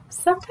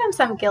Sometimes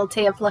I'm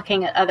guilty of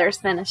looking at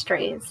others'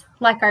 ministries,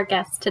 like our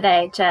guest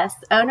today, Jess,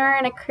 owner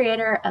and a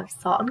creator of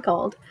Salt and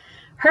Gold.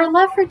 Her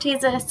love for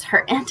Jesus,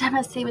 her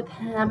intimacy with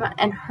him,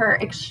 and her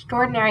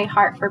extraordinary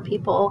heart for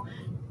people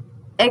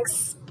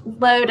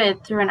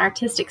exploded through an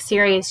artistic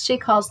series she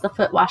calls the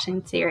Foot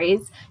Washing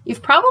series.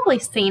 You've probably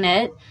seen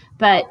it,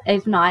 but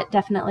if not,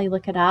 definitely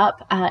look it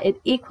up. It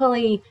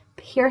equally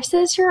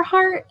pierces your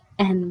heart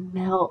and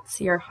melts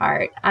your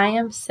heart. I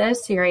am so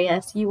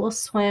serious. You will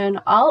swoon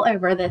all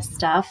over this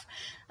stuff.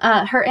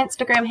 Her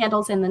Instagram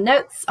handle's in the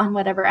notes on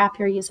whatever app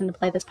you're using to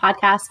play this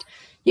podcast.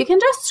 You can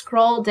just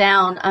scroll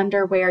down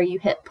under where you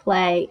hit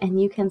play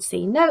and you can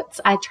see notes.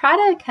 I try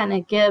to kind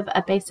of give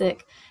a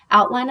basic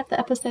outline of the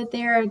episode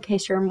there in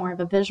case you're more of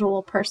a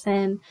visual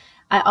person.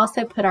 I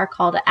also put our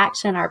call to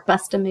action, our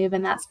bust a move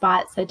in that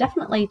spot. So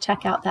definitely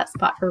check out that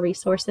spot for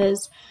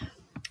resources.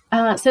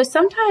 So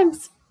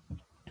sometimes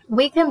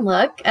we can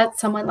look at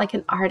someone like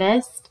an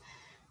artist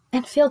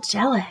and feel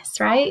jealous,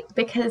 right?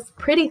 Because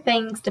pretty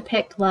things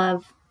depict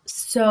love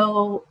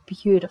so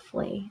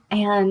beautifully.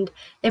 And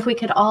if we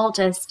could all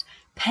just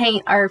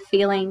paint our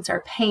feelings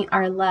or paint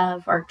our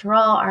love or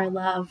draw our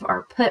love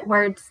or put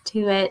words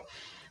to it,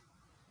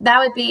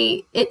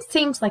 it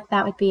seems like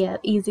that would be an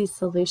easy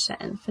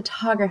solution.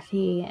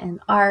 Photography and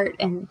art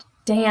and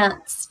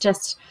dance,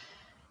 just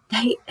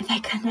they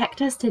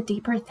connect us to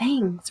deeper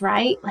things,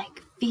 right?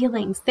 Like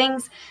feelings,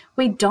 things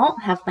we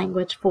don't have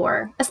language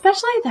for,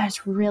 especially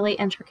those really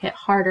intricate,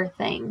 harder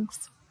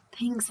things.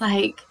 Things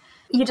like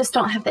you just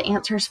don't have the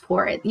answers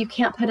for it. You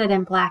can't put it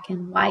in black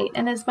and white.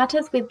 And as much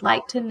as we'd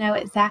like to know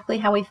exactly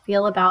how we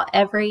feel about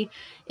every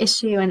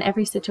issue and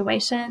every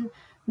situation,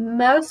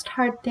 most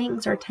hard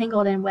things are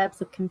tangled in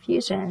webs of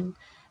confusion.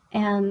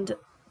 And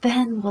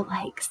then we'll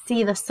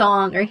see the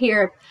song or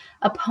hear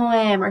a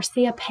poem or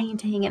see a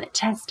painting and it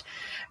just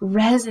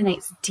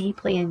resonates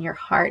deeply in your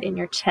heart, in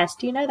your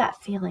chest. You know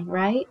that feeling,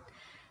 right?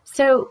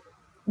 So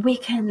we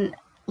can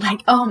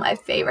my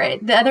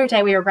favorite. The other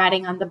day we were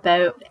riding on the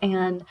boat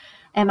and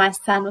my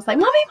son was like,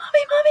 "Mommy,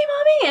 mommy, mommy,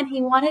 mommy." And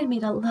he wanted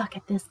me to look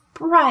at this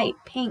bright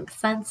pink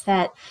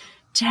sunset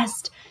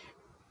just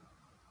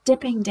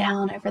dipping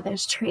down over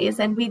those trees.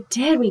 And we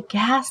did. We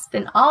gasped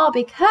in awe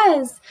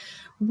because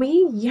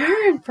we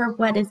yearn for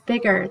what is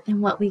bigger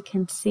than what we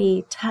can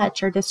see,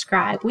 touch, or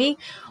describe. We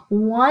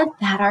want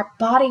that. Our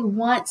body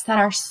wants that.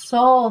 Our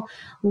soul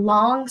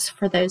longs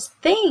for those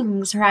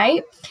things,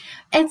 right?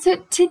 And so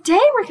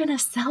today we're going to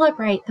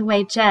celebrate the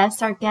way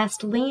Jess, our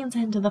guest, leans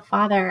into the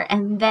Father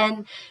and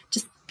then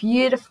just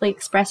beautifully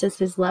expresses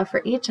his love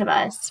for each of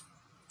us.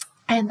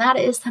 And that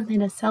is something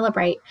to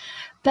celebrate.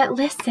 But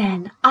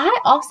listen,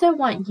 I also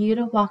want you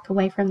to walk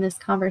away from this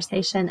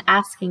conversation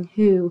asking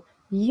who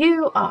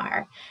you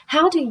are.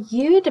 How do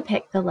you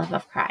depict the love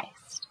of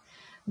Christ?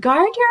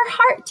 Guard your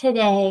heart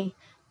today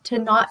to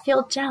not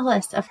feel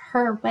jealous of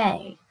her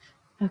way,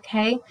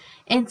 okay?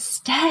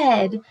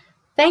 Instead,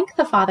 thank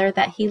the Father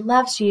that he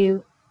loves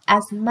you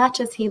as much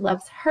as he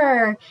loves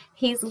her.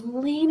 He's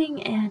leaning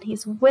in,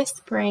 he's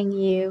whispering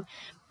you.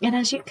 And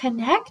as you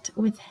connect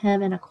with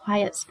him in a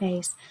quiet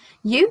space,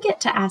 you get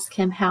to ask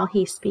him how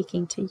he's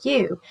speaking to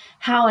you.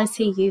 How is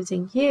he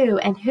using you?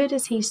 And who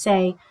does he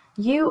say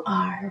you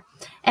are?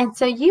 And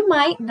so you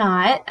might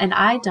not, and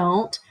I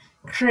don't,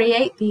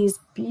 create these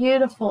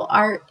beautiful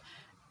art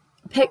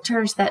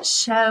pictures that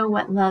show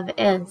what love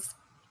is.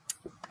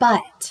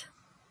 But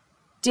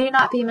do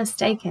not be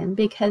mistaken,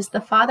 because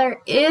the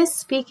Father is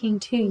speaking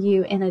to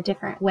you in a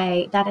different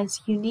way that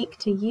is unique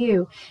to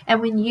you. And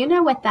when you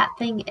know what that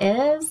thing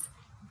is,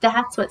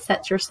 that's what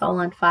sets your soul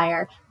on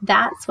fire.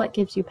 That's what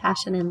gives you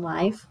passion in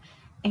life.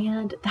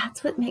 And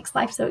that's what makes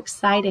life so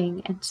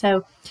exciting. And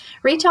so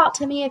reach out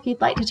to me if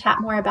you'd like to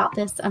chat more about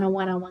this in a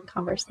one-on-one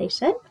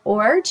conversation,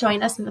 or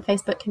join us in the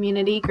Facebook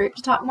community group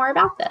to talk more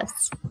about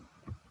this.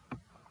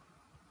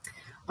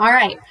 All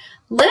right,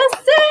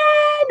 listen!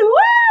 Woo!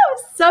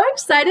 So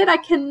excited. I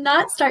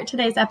cannot start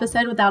today's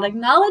episode without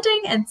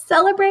acknowledging and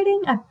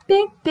celebrating a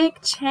big,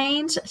 big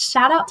change.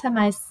 Shout out to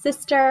my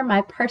sister,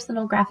 my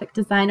personal graphic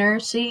designer.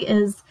 She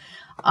is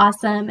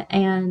awesome,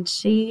 and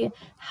she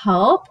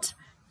helped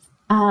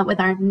with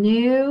our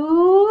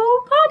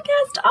new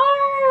podcast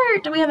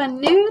art. We have a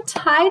new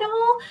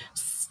title,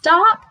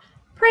 Stop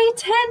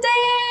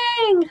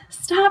Pretending.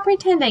 Stop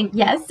pretending.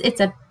 Yes,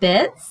 it's a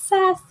bit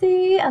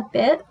sassy, a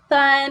bit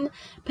fun,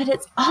 but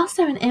it's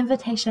also an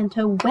invitation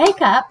to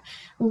wake up,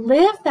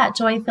 live that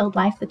joy-filled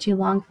life that you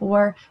long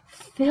for,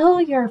 fill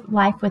your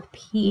life with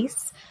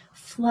peace,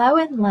 flow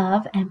in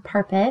love and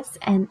purpose,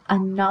 and a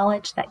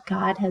knowledge that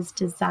God has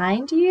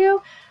designed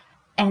you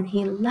and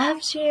he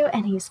loves you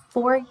and he's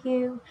for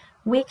you.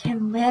 We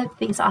can live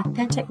these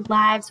authentic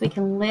lives. We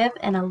can live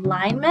in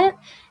alignment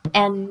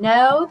and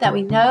know that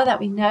we know that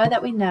we know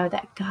that we know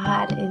that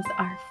God is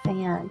our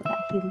fan, that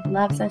he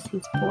loves us,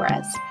 he's for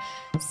us.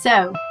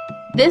 So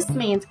this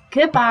means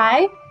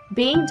goodbye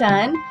being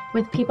done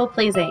with people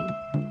pleasing.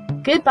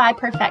 Goodbye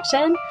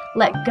perfection.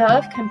 Let go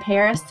of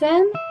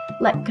comparison.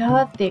 Let go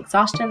of the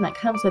exhaustion that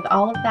comes with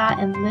all of that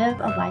and live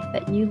a life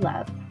that you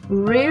love.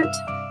 Root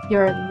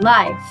your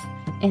life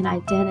in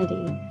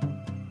identity,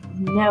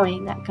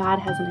 knowing that God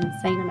has an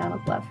insane amount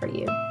of love for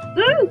you.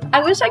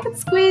 I wish I could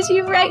squeeze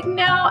you right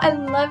now. I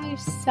love you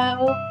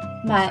so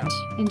much.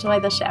 Enjoy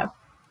the show.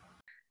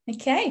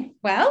 Okay,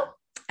 well,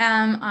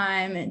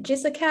 I'm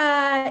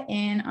Jessica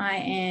and I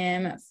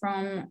am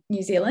from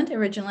New Zealand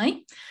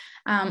originally.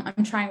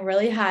 I'm trying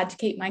really hard to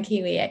keep my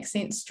Kiwi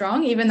accent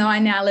strong, even though I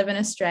now live in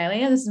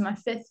Australia. This is my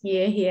 5th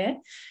year here.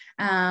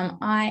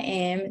 I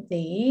am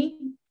the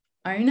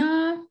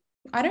owner.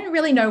 I don't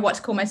really know what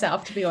to call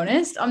myself, to be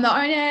honest. I'm the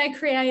owner,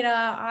 creator,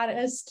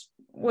 artist,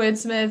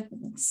 wordsmith,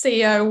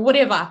 CEO,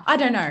 whatever. I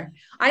don't know.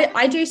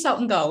 I do Salt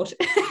and Gold.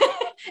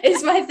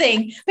 Is my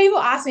thing. People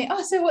ask me,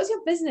 oh, so what's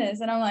your business?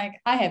 And I'm like,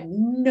 I have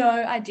no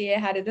idea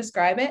how to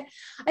describe it.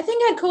 I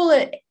think I'd call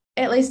it,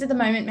 at least at the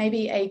moment,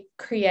 maybe a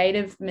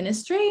creative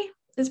ministry.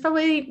 It's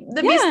probably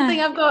the best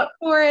thing I've got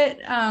for it.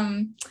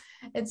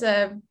 It's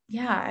a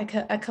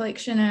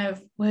collection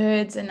of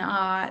words and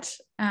art,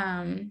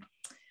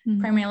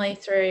 primarily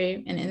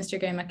through an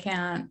Instagram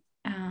account,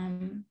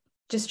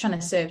 just trying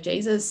to serve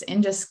Jesus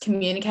and just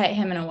communicate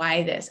him in a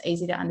way that's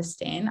easy to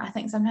understand. I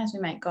think sometimes we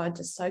make God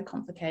just so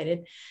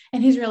complicated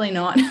and he's really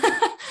not.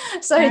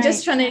 So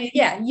just trying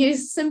to,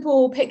 use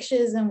simple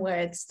pictures and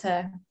words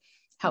to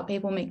help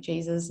people meet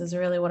Jesus is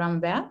really what I'm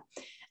about.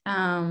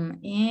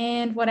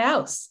 And what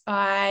else?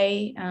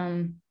 You're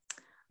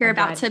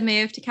about to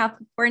move to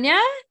California,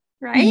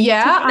 right?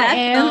 Yeah, I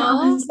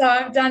am. So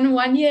I've done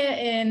 1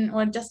 year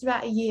or just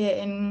about a year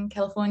in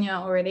California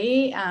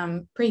already,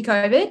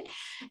 pre-COVID.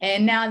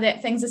 And now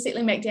that things are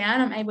settling back down,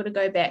 I'm able to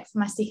go back for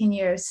my 2nd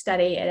year of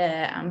study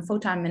at a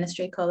full-time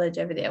ministry college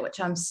over there, which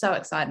I'm so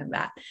excited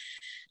about.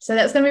 So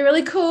that's going to be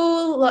really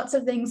cool. Lots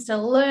of things to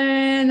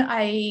learn.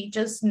 I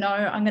just know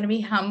I'm going to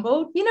be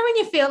humbled. You know, when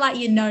you feel like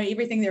you know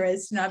everything there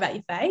is to know about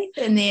your faith,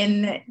 and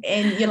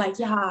you're like,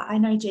 yeah, I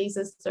know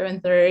Jesus through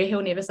and through.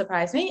 He'll never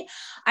surprise me.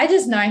 I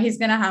just know he's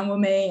going to humble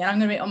me and I'm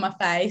going to be on my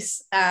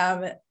face.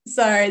 So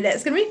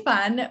that's going to be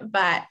fun.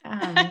 But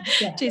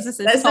Jesus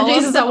is that's the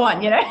Jesus I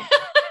want, you know?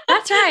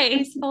 That's right.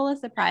 He's full of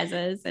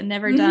surprises and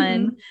never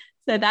done.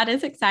 So that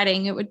is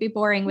exciting. It would be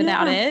boring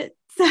without it.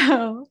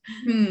 So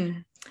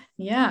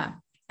yeah.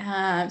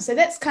 So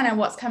that's kind of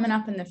what's coming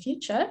up in the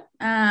future.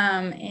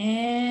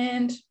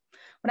 And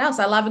what else?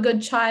 I love a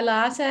good chai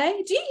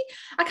latte.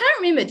 I can't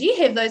remember. Do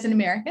you have those in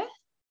America?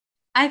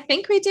 I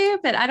think we do,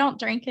 but I don't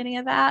drink any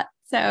of that.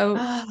 So,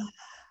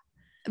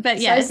 but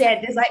yeah. So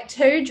sad. There's like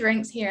 2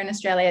 drinks here in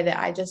Australia that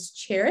I just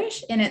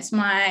cherish. And it's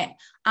my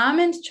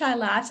almond chai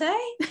latte.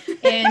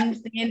 And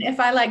then if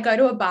I like go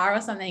to a bar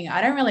or something,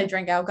 I don't really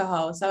drink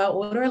alcohol. So I'll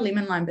order a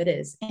lemon lime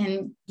bitters.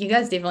 And you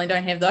guys definitely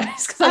don't have those.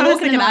 I was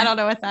thinking, I don't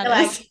know what that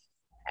is. Like,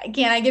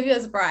 can I give you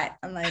a Sprite?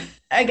 I'm like,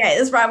 okay,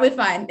 the Sprite, we're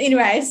fine.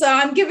 Anyway, so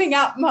I'm giving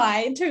up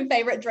my 2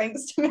 favorite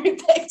drinks to move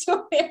back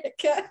to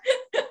America.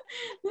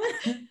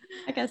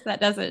 I guess that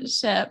doesn't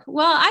ship.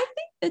 Well, I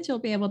think that you'll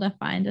be able to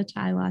find a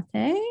chai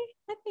latte.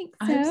 I think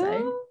so.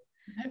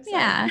 I hope so.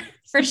 Yeah,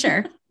 for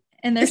sure.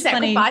 And there's the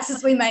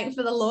sacrifices we make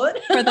for the Lord.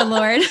 For the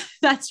Lord.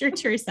 That's your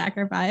true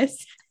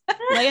sacrifice.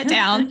 Lay it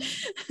down.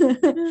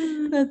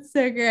 That's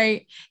so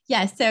great.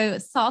 Yeah. So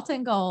Salt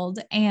and Gold.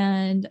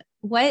 And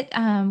what,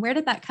 where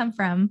did that come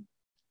from?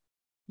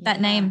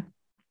 That name?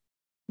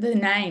 The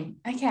name.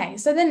 Okay.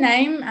 So the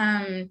name,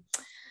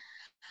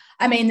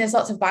 I mean, there's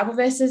lots of Bible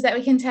verses that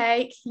we can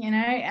take, you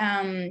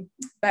know,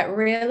 but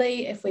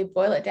really, if we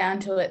boil it down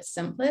to its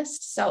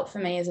simplest, salt for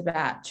me is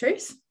about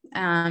truth.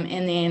 And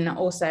then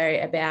also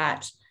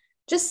about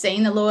just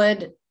seeing the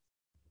Lord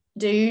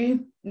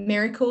do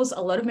miracles, a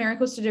lot of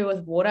miracles to do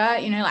with water,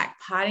 you know, like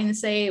parting the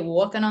sea,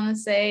 walking on the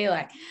sea,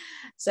 like,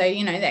 so,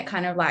 you know, that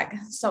kind of like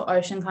salt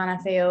ocean kind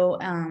of feel.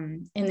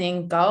 And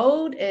then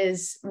gold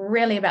is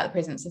really about the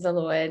presence of the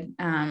Lord,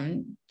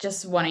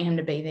 just wanting him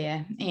to be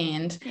there.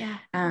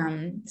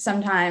 And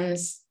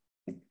sometimes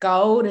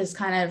gold is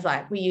kind of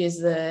like, we use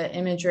the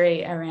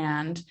imagery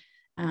around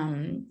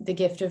the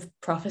gift of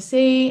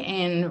prophecy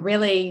and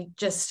really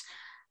just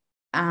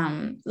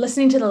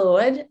listening to the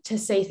Lord to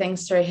see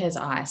things through his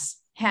eyes.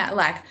 How,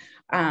 like,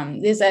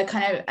 there's a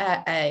kind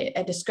of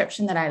a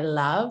description that I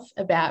love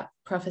about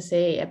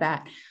prophecy,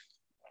 about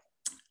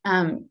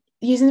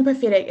using the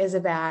prophetic is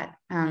about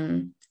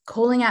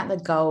calling out the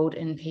gold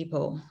in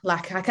people.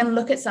 Like, I can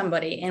look at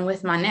somebody and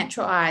with my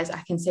natural eyes,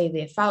 I can see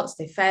their faults,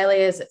 their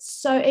failures. It's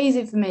so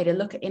easy for me to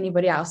look at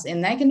anybody else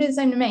and they can do the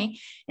same to me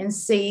and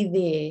see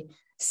their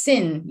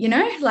sin, you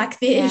know, like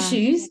their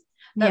issues.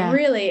 But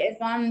really, if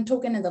I'm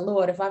talking to the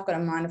Lord, if I've got a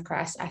mind of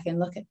Christ, I can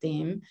look at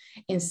them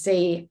and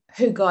see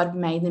who God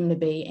made them to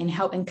be and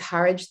help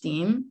encourage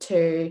them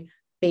to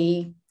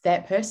be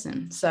that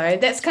person. So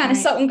that's kind of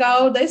Salt and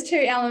Gold. Those 2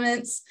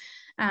 elements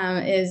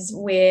is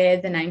where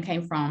the name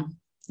came from.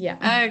 Yeah.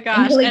 Oh,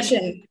 gosh.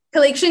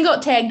 Collection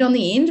got tagged on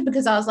the end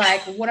because I was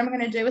like, what am I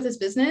going to do with this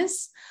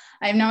business?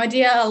 I have no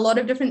idea. A lot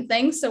of different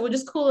things. So we'll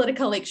just call it a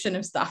collection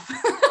of stuff.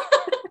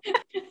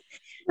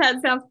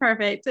 That sounds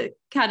perfect. It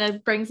kind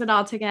of brings it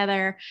all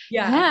together.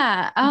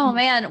 Yeah. Oh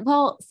man.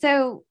 Well,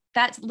 so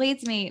that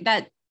leads me,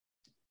 that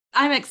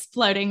I'm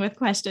exploding with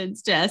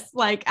questions, Jess.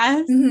 Like I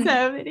have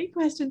so many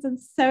questions. I'm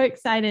so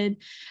excited.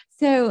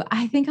 So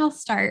I think I'll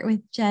start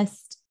with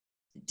just,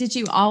 have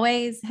you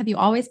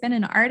always been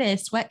an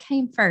artist? What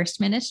came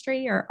first,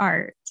 ministry or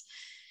art?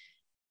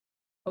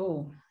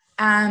 Oh,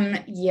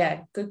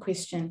 yeah, good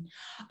question.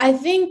 I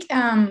think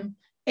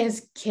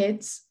as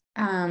kids,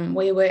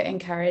 we were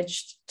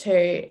encouraged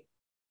to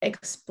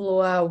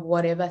explore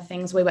whatever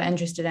things we were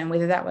interested in,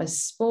 whether that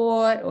was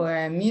sport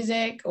or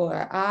music or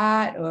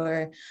art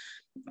or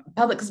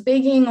public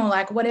speaking or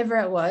like whatever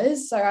it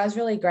was. So I was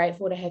really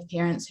grateful to have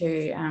parents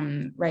who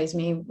raised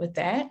me with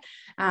that.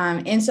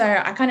 And so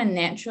I kind of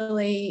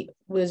naturally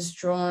was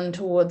drawn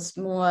towards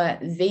more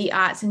the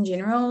arts in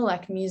general,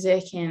 like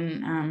music,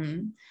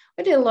 and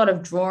I did a lot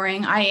of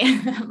drawing.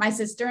 My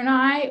sister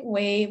and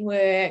we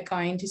were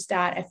going to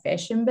start a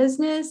fashion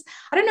business.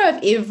 I don't know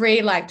if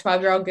every like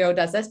 12-year-old girl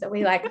does this, but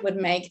we like would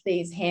make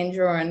these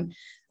hand-drawn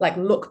like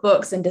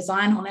lookbooks and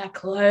design all our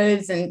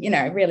clothes. And,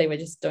 really we're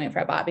just doing it for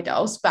our Barbie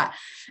dolls. But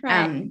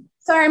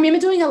so I remember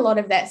doing a lot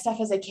of that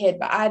stuff as a kid,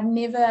 but I'd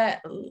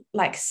never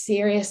like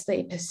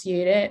seriously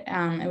pursued it.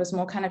 It was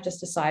more kind of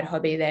just a side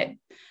hobby that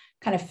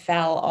kind of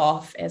fell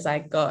off as I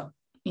got,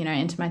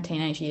 into my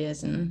teenage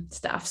years and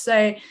stuff.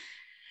 So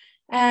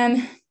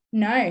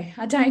no,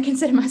 I don't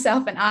consider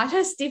myself an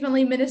artist.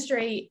 Definitely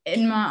ministry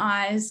in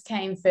my eyes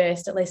came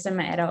first, at least in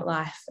my adult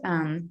life.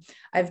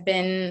 I've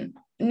been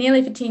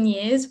nearly for 10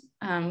 years,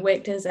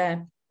 worked as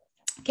a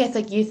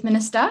Catholic youth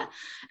minister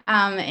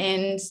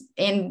and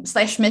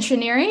 /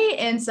 missionary.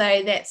 And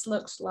so that's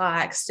looked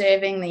like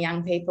serving the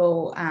young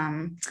people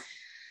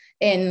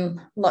in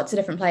lots of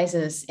different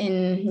places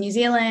in New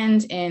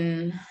Zealand,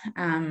 in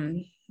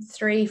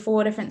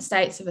 3-4 different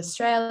states of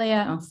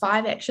Australia, or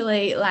 5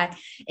 actually,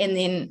 and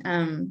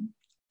then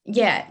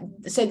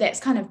so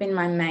that's kind of been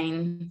my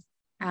main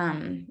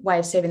way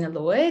of serving the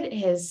Lord,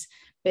 has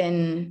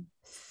been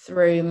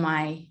through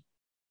my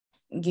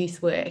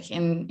youth work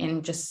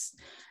and just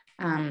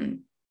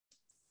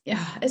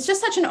it's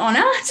just such an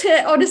honor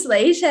to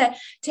honestly to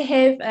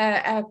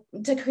have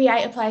to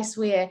create a place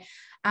where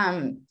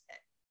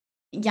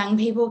young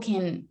people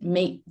can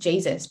meet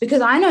Jesus,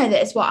 because I know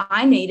that's what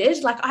I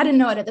needed. Like, I didn't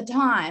know it at the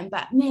time,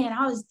 but man,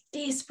 I was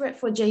desperate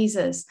for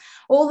Jesus.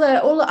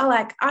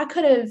 I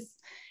could have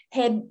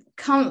had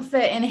comfort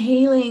and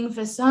healing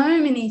for so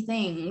many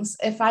things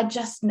if I'd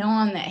just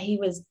known that he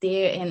was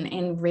there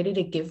and ready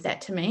to give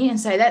that to me. And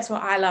so that's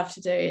what I love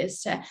to do,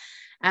 is to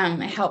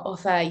help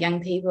offer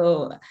young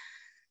people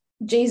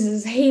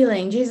Jesus'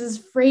 healing, Jesus'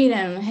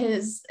 freedom,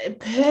 his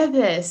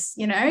purpose,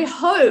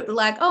 hope.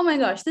 Like, oh my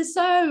gosh, there's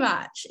so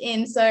much.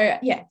 And so,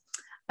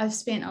 I've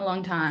spent a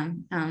long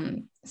time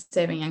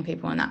serving young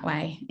people in that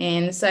way.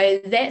 And so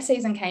that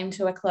season came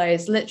to a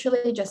close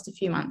literally just a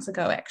few months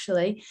ago,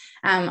 actually.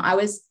 I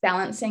was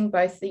balancing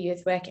both the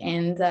youth work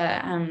and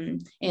the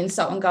in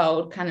Salt and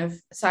Gold kind of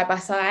side by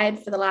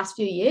side for the last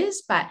few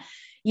years. But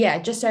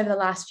just over the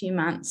last few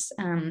months,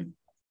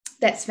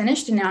 that's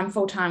finished, and now I'm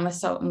full-time with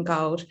Salt and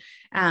Gold.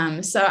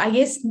 So I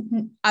guess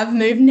I've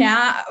moved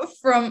now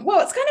from,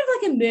 it's kind of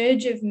like a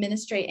merge of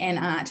ministry and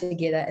art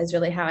together is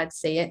really how I'd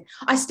see it.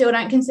 I still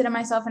don't consider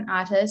myself an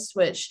artist,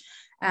 which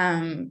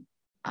I'd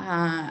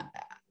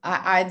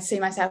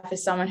see myself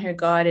as someone who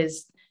God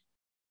is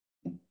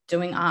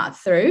doing art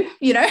through,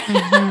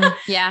 Mm-hmm.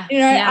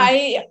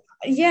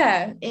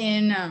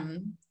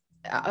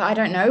 I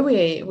don't know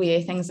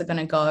where things are going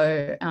to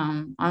go.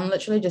 I'm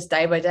literally just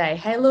day by day.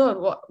 Hey, Lord,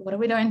 what are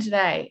we doing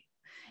today?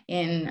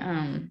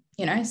 And,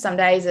 some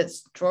days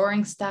it's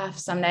drawing stuff.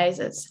 Some days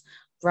it's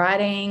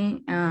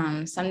writing.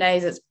 Some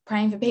days it's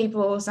praying for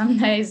people. Some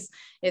days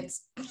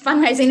it's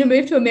fundraising to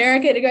move to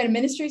America to go to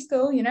ministry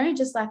school,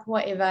 just like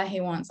whatever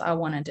he wants, I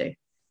want to do.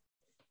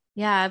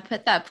 Yeah,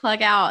 put that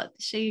plug out.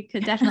 She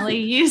could definitely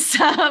use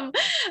some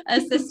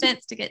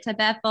assistance to get to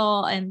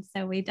Bethel. And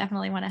so we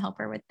definitely want to help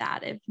her with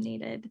that if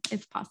needed,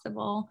 if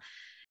possible.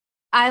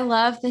 I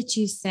love that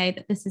you say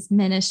that this is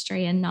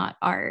ministry and not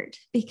art,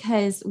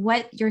 because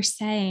what you're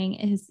saying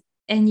is,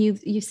 and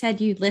you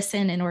said you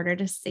listen in order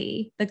to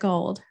see the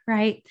gold,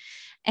 right?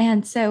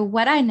 And so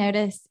what I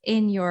notice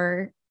in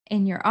your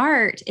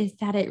art is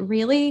that it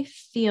really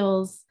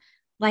feels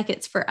like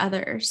it's for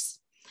others.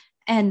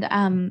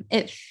 And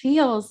it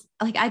feels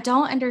like, I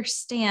don't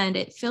understand.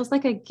 It feels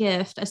like a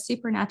gift, a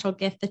supernatural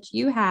gift that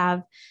you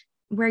have,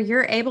 where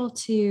you're able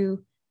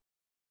to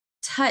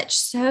touch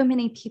so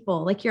many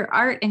people. Like, your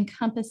art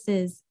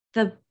encompasses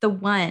the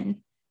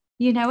one.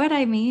 You know what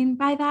I mean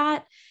by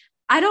that?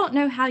 I don't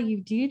know how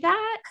you do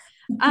that.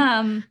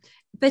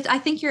 But I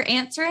think you're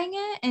answering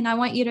it, and I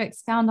want you to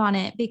expound on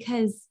it,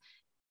 because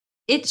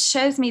it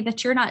shows me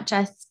that you're not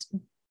just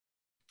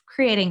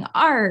creating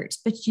art,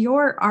 but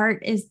your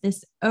art is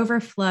this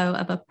overflow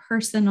of a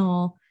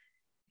personal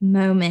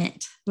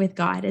moment with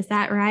God. Is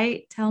that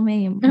right? Tell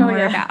me more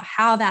about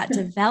how that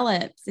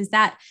develops. Is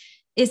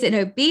it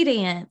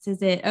obedience?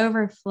 Is it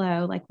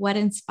overflow? Like, what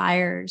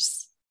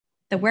inspires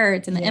the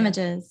words and the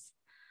images?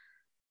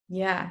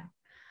 Yeah.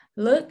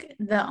 Look,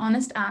 the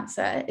honest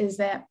answer is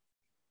that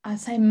I'd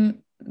say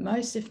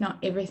most, if not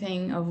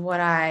everything, of what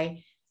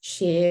I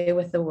share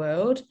with the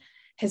world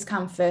has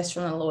come first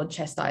from the Lord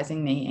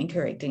chastising me and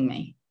correcting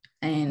me.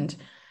 And,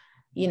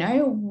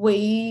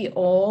 we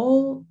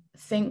all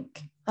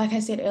think, like I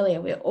said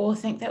earlier, we all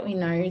think that we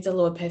know the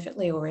Lord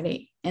perfectly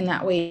already, and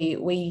that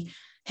we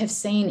have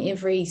seen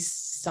every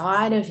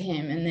side of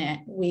him, and that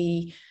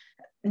we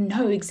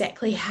know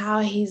exactly how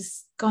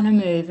he's going to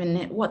move,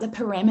 and what the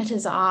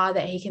parameters are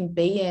that he can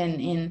be in,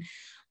 and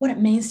what it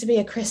means to be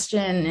a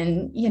Christian.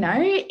 And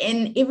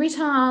every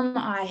time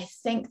I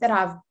think that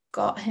I've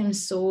got him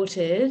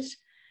sorted,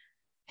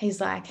 he's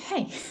like,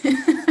 hey,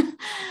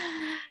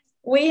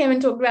 we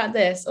haven't talked about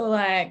this. Or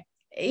like,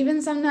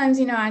 even sometimes,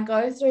 I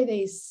go through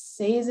these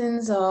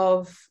seasons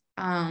of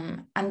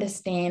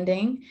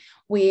understanding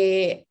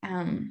where,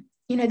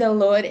 the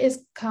Lord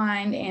is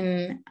kind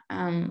and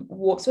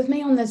walks with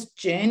me on this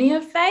journey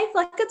of faith.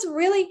 Like, it's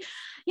really,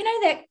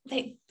 that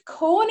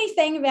corny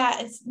thing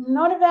about, it's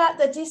not about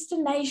the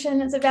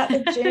destination, it's about the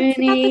journey. It's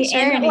about the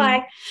journey. And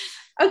like,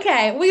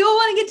 okay, we all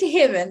want to get to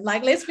heaven,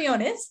 like, let's be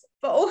honest,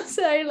 but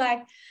also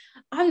like,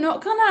 I'm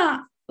not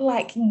gonna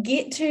like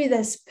get to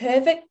this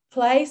perfect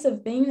place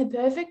of being the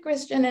perfect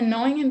Christian and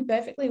knowing him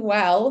perfectly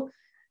well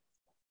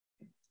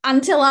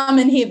until I'm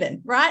in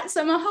heaven, right?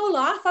 So my whole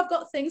life, I've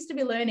got things to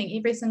be learning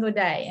every single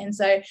day. And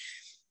so,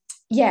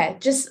 yeah,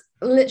 just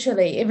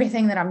literally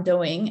everything that I'm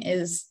doing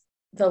is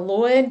the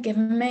Lord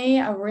giving me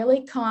a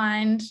really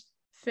kind,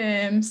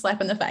 firm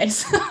slap in the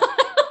face.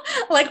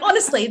 Like,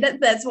 honestly,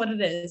 that's what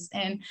it is.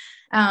 And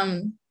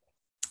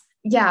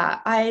yeah,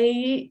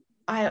 I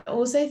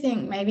also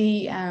think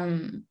maybe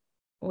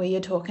where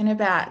you're talking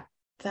about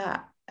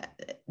the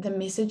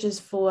messages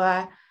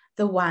for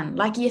the one,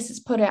 like, yes, it's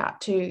put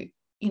out to,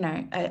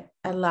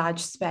 a large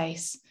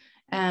space,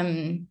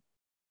 and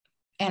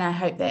I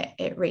hope that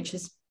it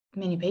reaches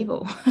many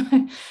people.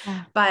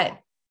 Yeah. But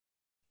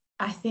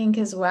I think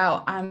as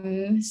well,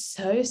 I'm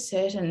so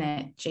certain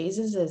that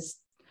Jesus is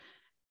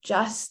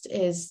just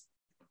as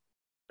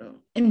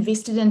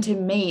invested into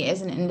me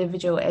as an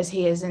individual as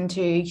he is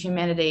into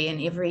humanity and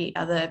every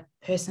other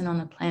person on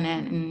the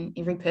planet and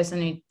every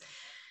person who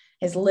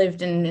has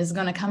lived and is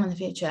going to come in the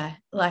future.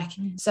 Like,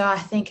 so I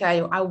think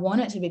I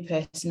want it to be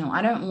personal.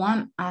 I don't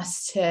want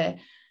to,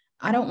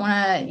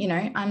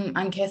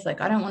 I'm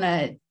Catholic. I don't want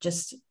to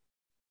just,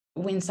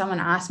 when someone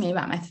asks me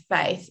about my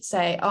faith,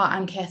 say, oh,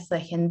 I'm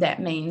Catholic, and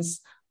that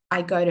means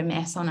I go to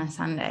mass on a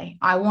Sunday.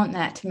 I want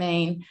that to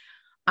mean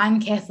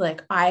I'm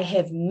Catholic. I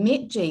have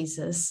met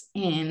Jesus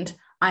and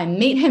I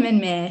meet him in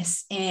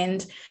mass,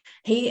 and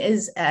he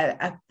is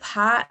a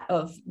part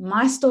of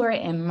my story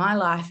and my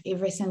life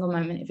every single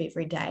moment of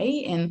every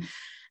day. And,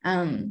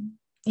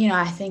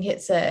 I think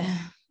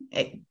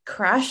it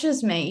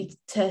crushes me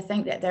to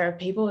think that there are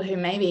people who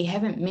maybe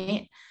haven't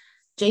met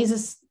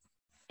Jesus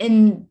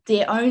in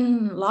their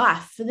own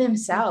life for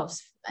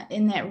themselves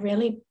in that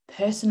really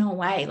personal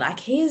way.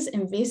 Like, he is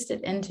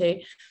invested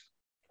into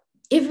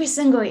every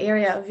single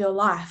area of your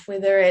life,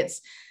 whether it's,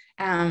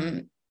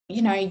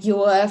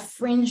 your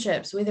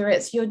friendships, whether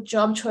it's your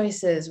job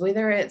choices,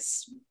 whether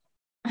it's,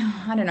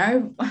 I don't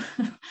know,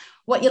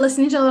 what you're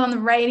listening to on the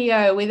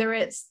radio, whether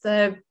it's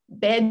the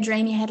bad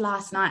dream you had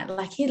last night.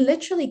 Like, he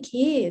literally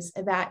cares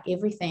about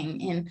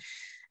everything.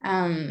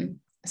 And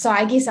so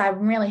I guess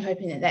I'm really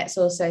hoping that that's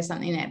also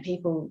something that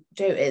people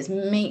do, is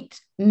meet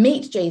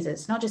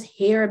Jesus, not just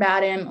hear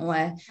about him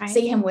or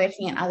see him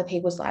working in other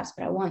people's lives,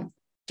 but I want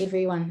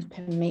everyone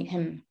to meet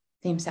him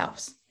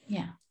themselves.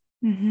 Yeah.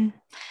 Mm-hmm.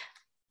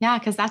 Yeah,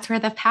 because that's where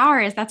the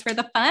power is. That's where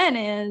the fun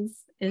is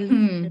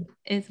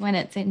when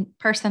it's in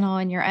personal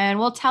and your own.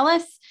 Well, tell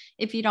us,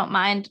 if you don't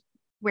mind,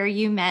 where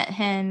you met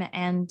him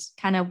and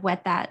kind of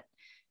what that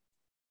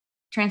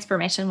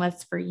transformation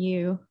was for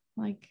you.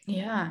 Like,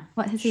 yeah,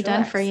 what has he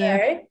done for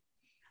you?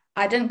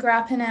 I didn't grow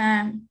up in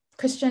a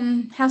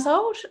Christian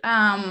household.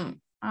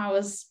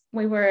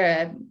 We were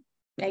a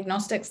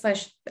agnostic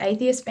 /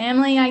 atheist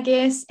family, I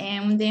guess.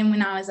 And then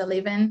when I was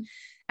 11,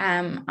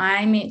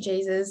 I met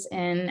Jesus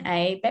in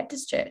a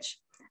Baptist church.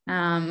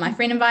 My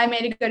friend invited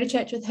me to go to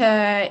church with her,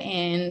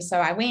 and so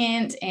I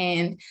went.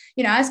 And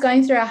I was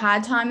going through a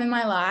hard time in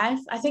my life.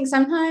 I think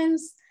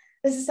sometimes,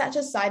 this is such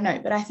a side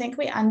note, but I think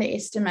we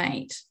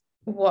underestimate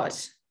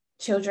what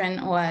children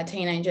or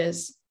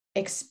teenagers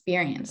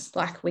experience.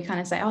 Like, we kind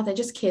of say, oh, they're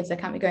just kids, they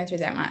can't be going through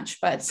that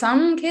much, but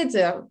some kids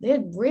they're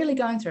really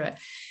going through it.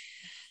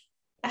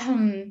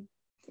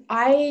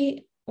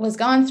 I was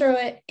going through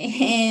it,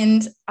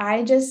 and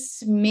I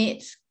just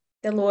met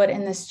the Lord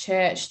in this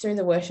church through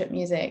the worship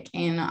music,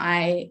 and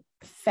I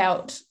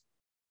felt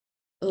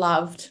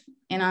loved,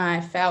 and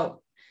I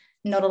felt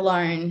not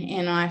alone,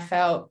 and I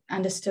felt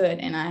understood,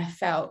 and I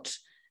felt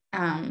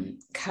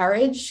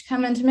courage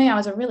come into me. I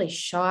was a really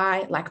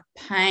shy, like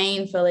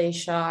painfully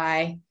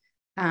shy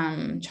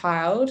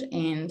child,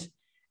 and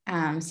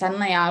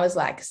suddenly I was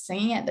like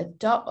singing at the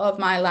top of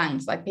my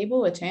lungs. Like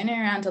people were turning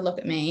around to look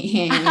at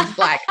me, and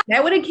like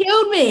that would have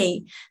killed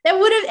me. That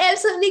would have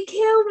absolutely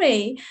killed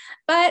me.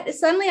 But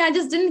suddenly I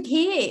just didn't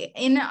care.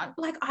 And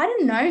like, I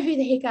didn't know who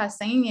the heck I was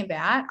singing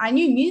about. I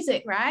knew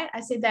music, right?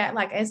 I said that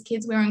like as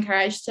kids, we were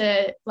encouraged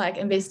to like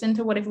invest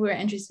into whatever we were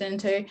interested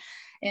into.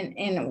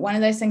 And one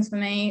of those things for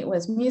me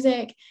was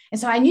music.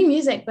 And so I knew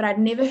music, but I'd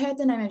never heard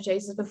the name of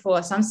Jesus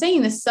before. So I'm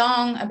singing this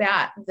song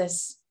about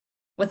this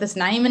with this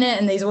name in it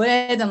and these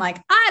words. I'm like,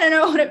 I don't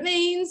know what it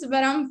means,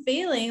 but I'm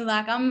feeling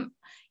like I'm,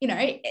 you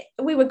know,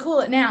 we would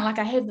call it now, like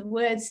I have the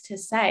words to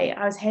say.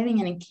 I was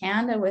having an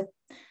encounter with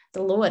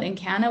the Lord,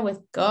 encounter with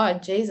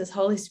God, Jesus,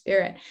 Holy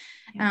Spirit.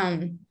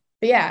 But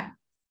yeah,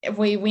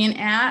 we went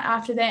out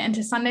after that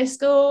into Sunday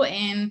school,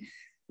 and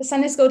the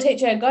Sunday school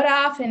teacher got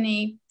up and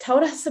he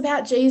told us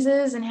about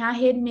Jesus and how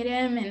he had met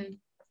him and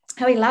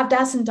how he loved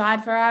us and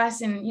died for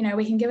us. And, you know,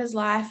 we can give his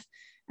life,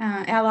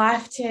 our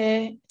life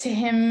to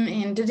him.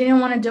 And did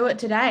anyone want to do it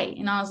today?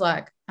 And I was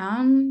like,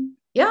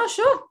 yeah,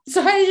 sure.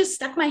 So I just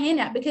stuck my hand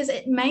out because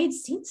it made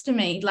sense to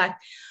me. Like,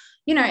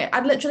 you know,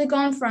 I'd literally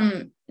gone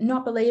from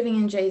not believing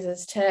in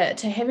Jesus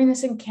to having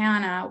this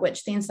encounter,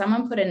 which then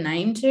someone put a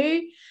name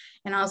to.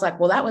 And I was like,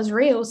 well, that was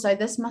real. So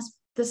this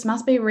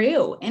must be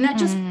real. And it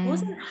just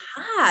wasn't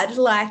hard.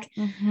 Like,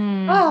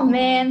 oh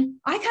man,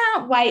 I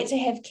can't wait to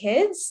have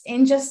kids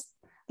and just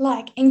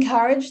like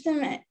encourage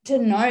them to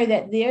know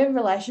that their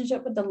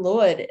relationship with the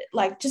Lord,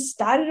 like just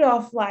started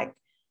off like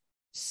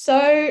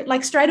so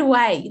like straight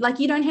away. Like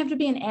you don't have to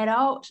be an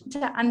adult to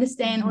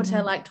understand or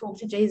to like talk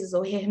to Jesus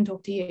or hear him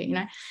talk to you, you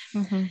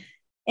know?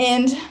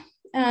 And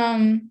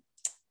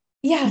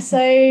yeah, so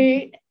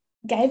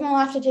gave my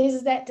life to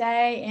Jesus that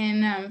day.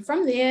 And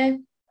from there,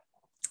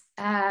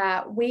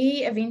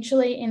 we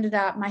eventually ended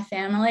up, my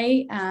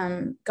family,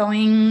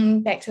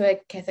 going back to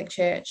a Catholic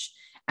church,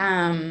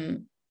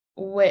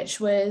 which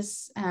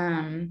was,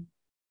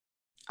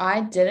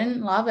 I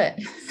didn't love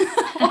it,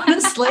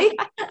 honestly.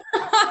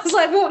 I was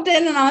like, walked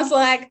in and I was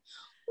like,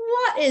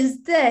 what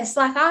is this?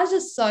 Like, I was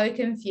just so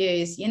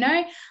confused, you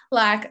know,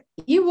 like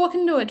you walk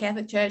into a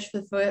Catholic church for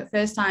the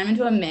first time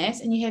into a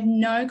mass and you have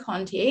no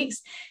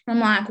context. And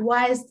I'm like,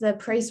 why is the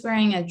priest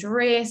wearing a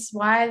dress?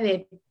 Why are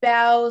there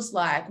bells?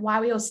 Like, why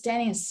are we all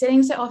standing and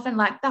sitting so often?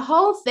 Like the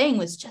whole thing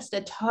was just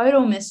a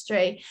total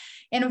mystery.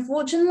 And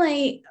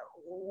unfortunately,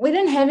 we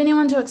didn't have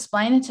anyone to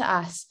explain it to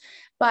us.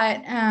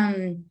 But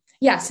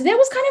yeah, so that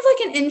was kind of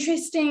like an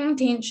interesting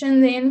tension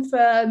then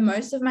for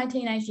most of my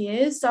teenage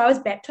years. So I was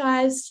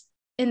baptized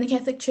in the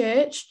Catholic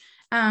Church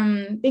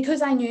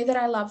because I knew that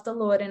I loved the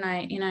Lord and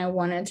I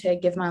wanted to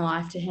give my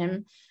life to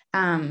him.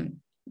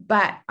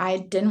 But I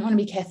didn't want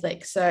to be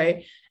Catholic. So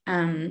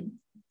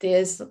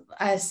there's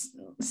a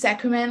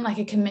sacrament, like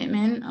a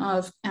commitment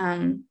of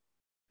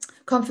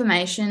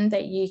confirmation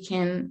that you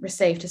can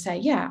receive to say,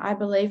 yeah, I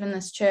believe in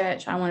this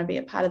church. I want to be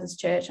a part of this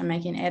church. I'm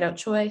making an adult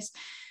choice,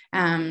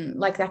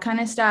 like that kind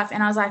of stuff.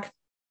 And I was like,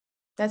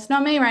 that's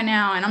not me right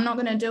now. And I'm not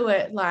going to do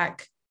it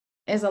like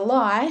as a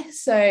lie.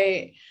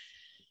 So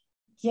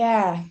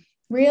yeah,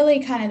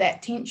 really kind of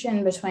that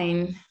tension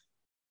between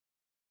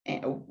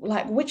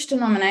like which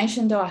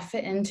denomination do I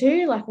fit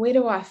into? Like where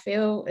do I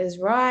feel is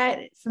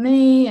right for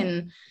me?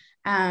 And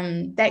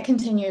that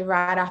continued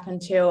right up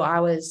until I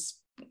was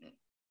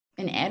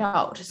an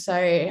adult. So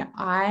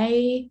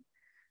I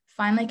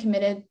finally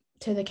committed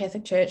to the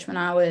Catholic Church when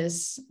I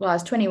was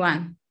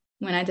 21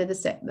 when I did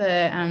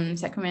the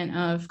sacrament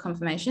of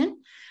confirmation,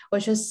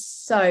 which was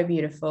so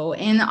beautiful.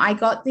 And I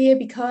got there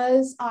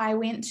because I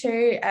went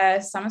to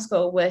a summer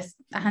school with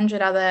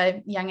 100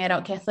 other young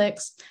adult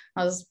Catholics.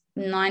 I was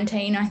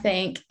 19, I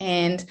think,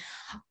 and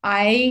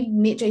I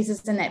met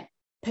Jesus in that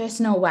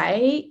personal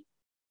way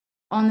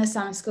on the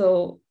summer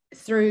school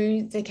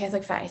through the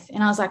Catholic faith.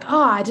 And I was like,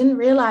 oh, I didn't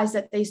realize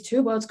that these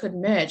two worlds could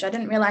merge. I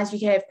didn't realize you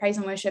could have praise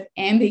and worship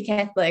and be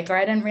Catholic, or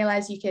I didn't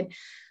realize you could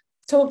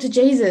talk to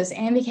Jesus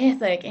and be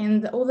Catholic.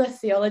 And all the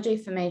theology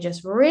for me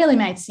just really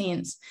made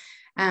sense.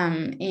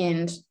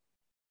 And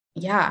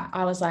yeah,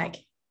 I was like,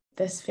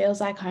 this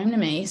feels like home to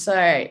me.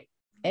 So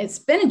it's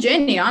been a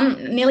journey.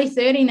 I'm nearly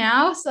 30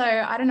 now, so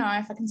I don't know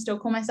if I can still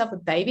call myself a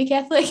baby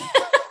Catholic.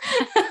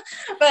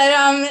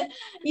 But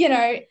you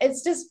know,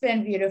 it's just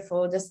been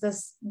beautiful, just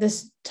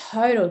this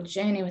total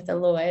journey with the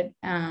Lord.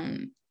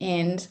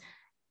 And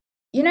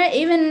you know,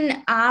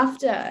 even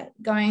after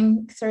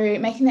going through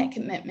making that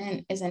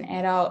commitment as an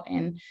adult,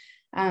 and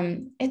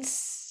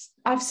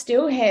I've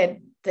still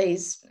had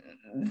these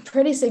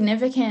pretty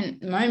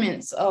significant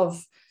moments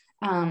of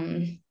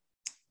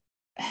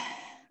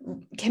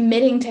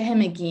committing to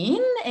him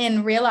again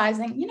and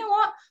realizing, you know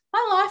what,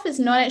 my life is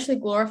not actually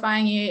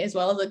glorifying you as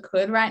well as it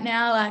could right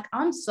now. Like,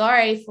 I'm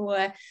sorry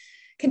for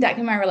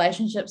conducting my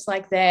relationships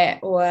like that,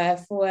 or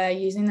for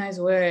using those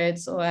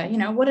words, or, you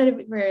know,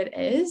 whatever it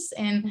is.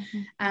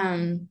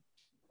 And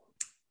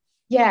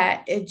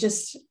yeah, it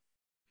just,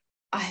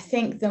 I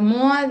think the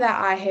more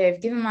that I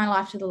have given my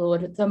life to the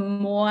Lord, the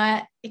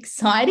more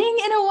exciting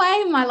in a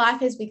way my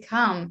life has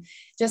become.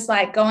 Just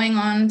like going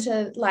on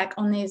to like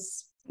on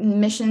these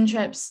mission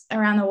trips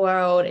around the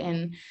world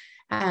and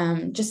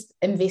just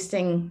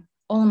investing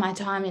all of my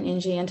time and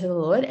energy into the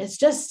Lord. It's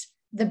just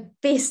the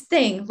best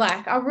thing.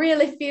 Like, I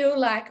really feel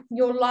like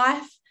your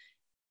life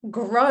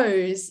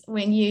grows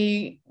when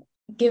you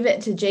give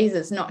it to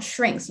Jesus, not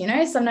shrinks.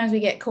 Sometimes we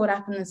get caught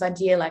up in this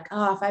idea like,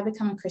 oh, if I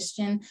become a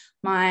Christian,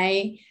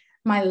 my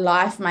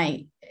life,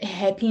 my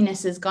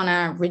happiness is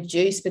gonna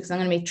reduce because I'm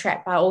gonna be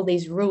trapped by all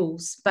these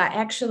rules. But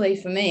actually,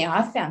 for me,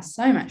 I've found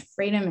so much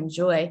freedom and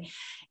joy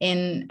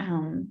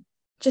in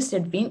just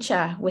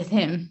adventure with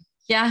him.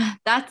 Yeah,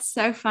 that's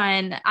so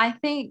fun. I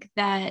think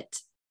that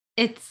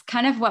it's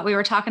kind of what we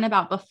were talking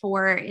about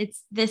before.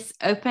 It's this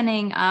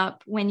opening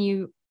up when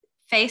you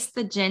face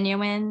the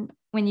genuine,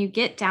 when you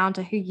get down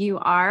to who you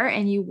are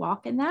and you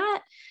walk in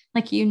that,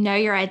 like,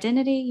 your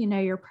identity,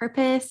 your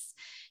purpose,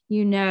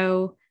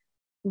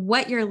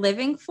 what you're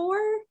living for,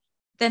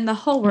 then the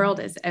whole world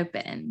is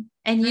open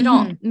and you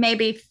don't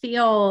maybe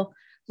feel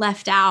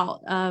left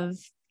out of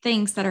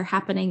things that are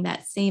happening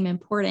that seem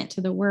important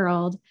to the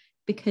world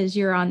because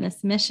you're on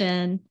this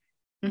mission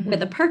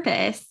with a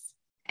purpose.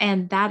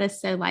 And that is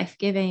so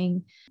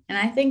life-giving. And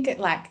I think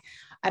like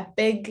a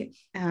big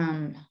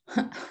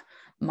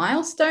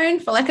milestone,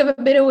 for lack of a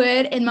better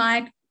word, in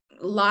my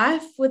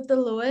life with the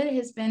Lord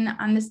has been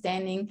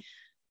understanding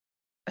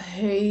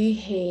who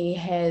he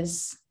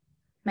has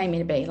made me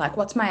to be. Like,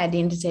 what's my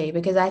identity?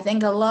 Because I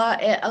think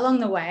along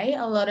the way,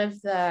 a lot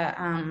of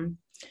the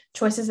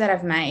choices that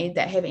I've made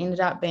that have ended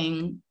up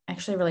being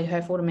actually really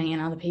hurtful to me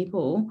and other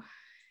people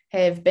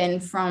have been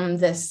from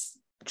this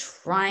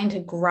trying to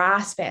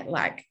grasp at,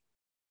 like,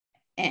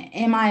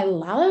 am I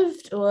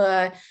loved,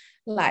 or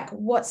like,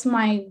 what's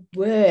my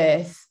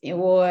worth,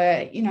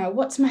 or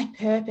what's my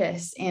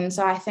purpose? And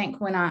so I think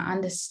when I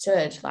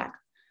understood, like,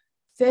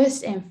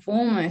 first and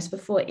foremost,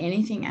 before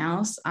anything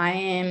else, I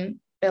am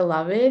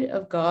beloved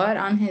of God,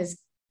 I'm his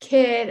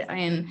kid,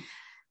 and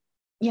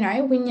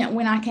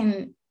when I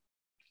can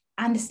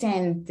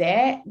understand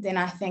that, then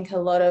I think a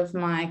lot of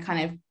my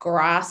kind of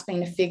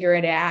grasping to figure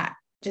it out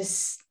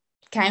just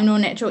came to a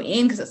natural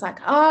end, because it's like,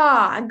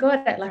 I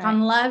got it, like, right.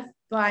 I'm loved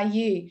by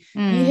you.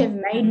 You have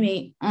made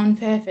me on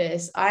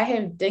purpose. I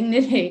have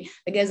dignity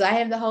because I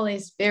have the Holy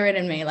Spirit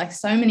in me, like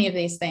so many of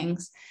these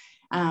things.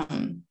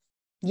 I'm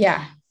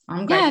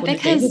grateful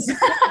because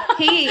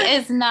he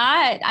is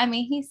not,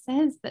 he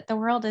says that the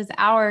world is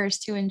ours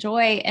to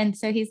enjoy. And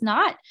so he's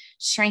not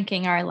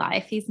shrinking our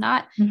life. He's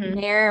not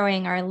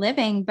narrowing our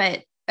living,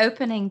 but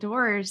opening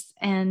doors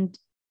and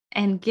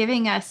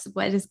giving us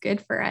what is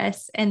good for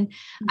us. And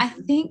I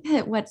think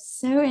that what's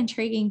so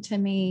intriguing to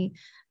me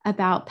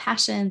about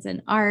passions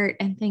and art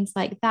and things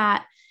like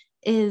that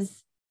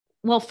is,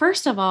 well,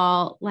 first of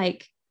all,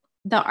 like,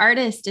 the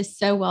artist is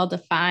so well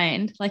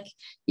defined. Like,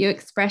 you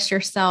express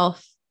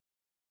yourself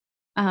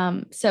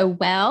so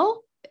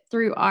well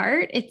through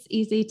art. It's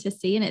easy to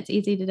see and it's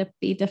easy to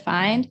be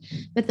defined.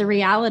 But the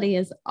reality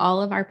is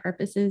all of our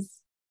purposes,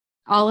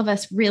 all of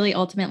us really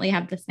ultimately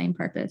have the same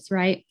purpose,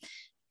 right?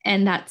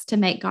 And that's to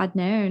make God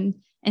known.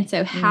 And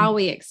so how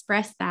we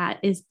express that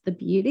is the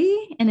beauty,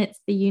 and it's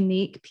the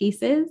unique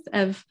pieces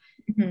of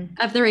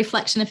the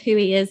reflection of who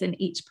he is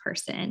in each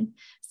person.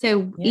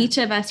 So each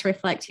of us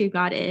reflect who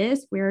God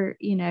is. We're,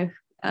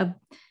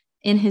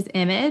 in his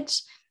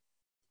image,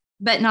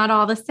 but not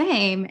all the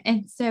same.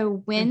 And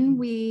so when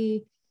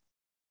we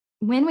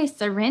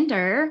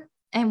surrender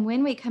and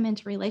when we come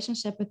into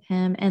relationship with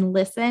him and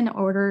listen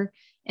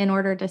in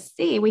order to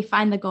see, we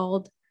find the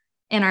gold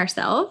in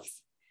ourselves.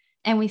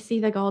 And we see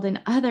the gold in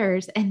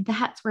others. And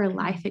that's where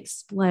life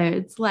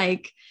explodes.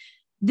 Like,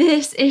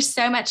 this is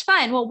so much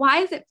fun. Well, why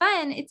is it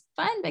fun? It's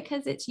fun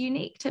because it's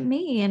unique to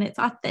me and it's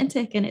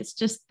authentic. And it's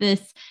just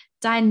this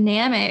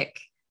dynamic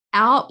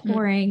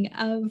outpouring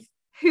of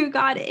who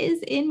God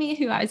is in me,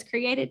 who I was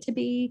created to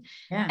be.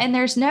 Yeah. And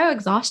there's no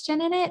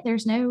exhaustion in it.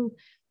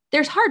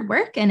 There's hard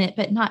work in it,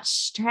 but not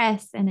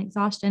stress and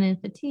exhaustion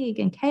and fatigue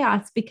and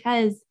chaos,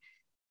 because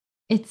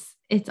it's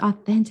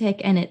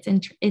authentic and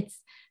it's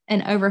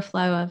an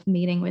overflow of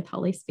meeting with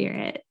Holy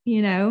Spirit,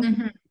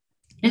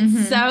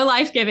 It's so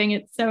life-giving.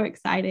 It's so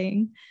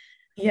exciting.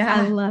 Yeah.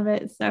 I love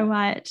it so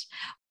much.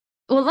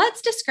 Well,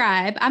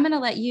 I'm going to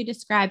let you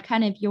describe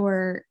kind of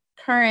your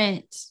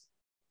current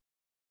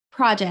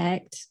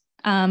project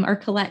or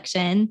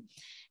collection.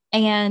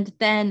 And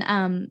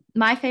then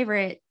my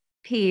favorite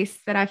piece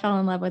that I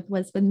fell in love with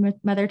was when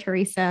Mother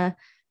Teresa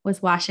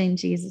was washing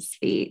Jesus'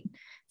 feet.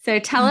 So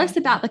tell us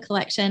about the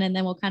collection, and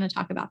then we'll kind of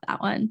talk about that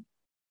one.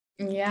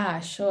 Yeah,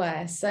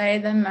 sure. So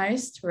the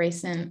most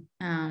recent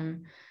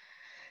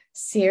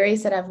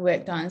series that I've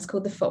worked on is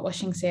called the Foot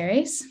Washing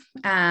series.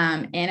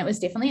 And it was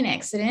definitely an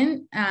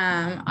accident.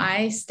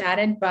 I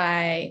started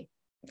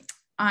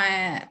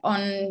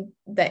on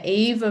the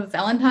eve of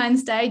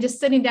Valentine's Day, just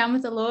sitting down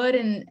with the Lord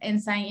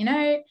and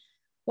saying,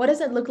 what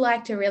does it look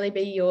like to really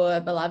be your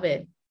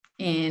beloved?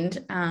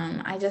 And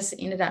I just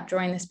ended up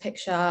drawing this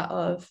picture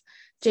of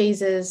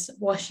Jesus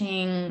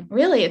washing.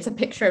 Really, it's a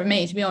picture of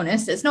me, to be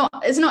honest. It's not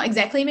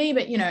exactly me,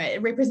 but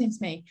it represents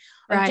me.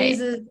 Right.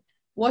 Jesus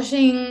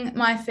washing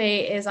my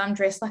feet as I'm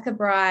dressed like a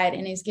bride,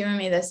 and he's given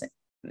me this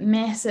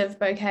massive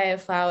bouquet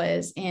of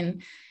flowers.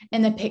 And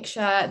in the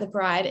picture, the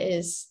bride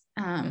is,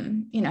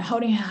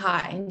 holding her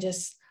heart and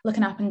just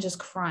looking up and just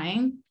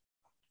crying.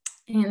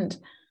 And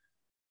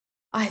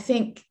I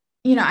think,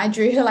 I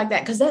drew her like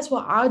that because that's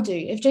what I would do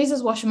if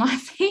Jesus washed my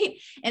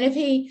feet. And if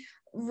he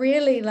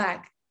really,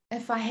 like,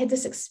 if I had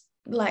this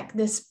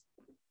this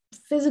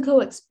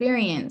physical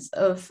experience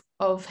of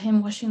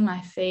him washing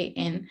my feet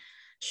and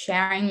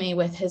showering me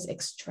with his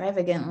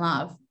extravagant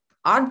love,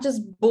 I'd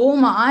just bawl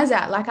my eyes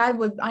out. Like I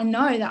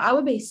know that I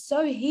would be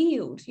so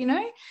healed,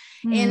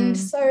 And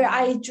so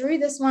I drew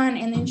this one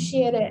and then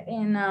shared it.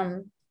 And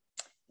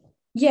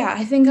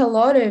I think a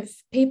lot of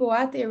people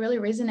out there really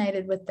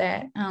resonated with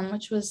that,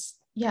 which was,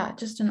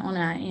 just an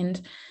honor.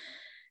 And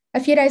a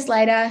few days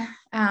later,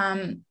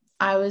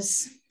 I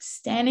was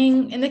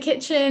standing in the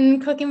kitchen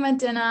cooking my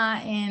dinner,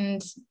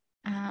 and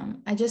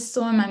I just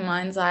saw in my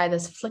mind's eye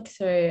this flick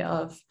through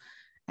of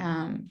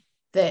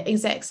the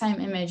exact same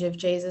image of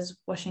Jesus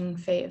washing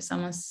feet of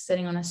someone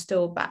sitting on a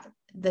stool, but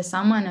the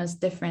someone was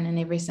different in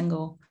every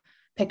single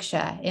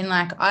picture. And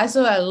like I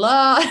saw a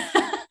lot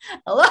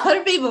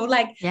of people,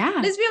 like,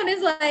 let's be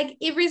honest, like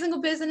every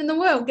single person in the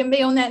world can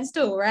be on that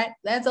stool, right?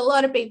 That's a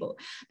lot of people.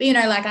 But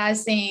like I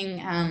was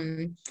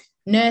seeing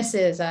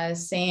nurses, I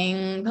was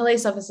seeing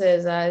police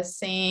officers, I was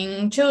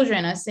seeing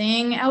children, I was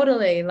seeing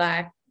elderly,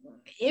 like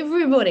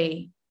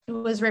everybody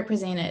was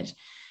represented.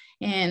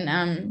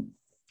 And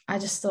I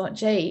just thought,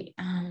 gee,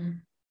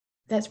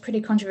 that's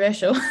pretty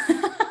controversial.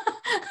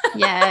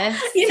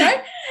 Yes.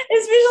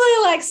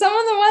 Especially like some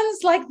of the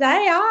ones, like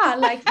they are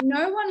like,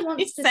 no one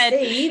wants to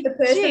see the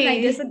person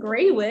they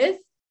disagree with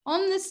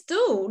on the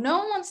stool. No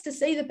one wants to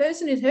see the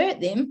person who's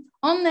hurt them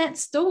on that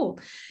stool.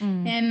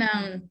 And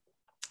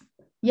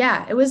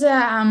it was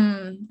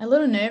a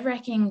little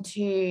nerve-wracking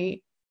to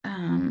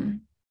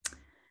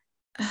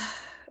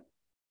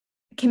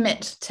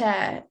commit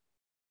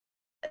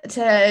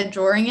to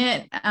drawing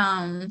it,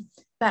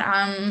 but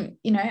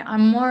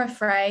I'm more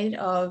afraid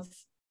of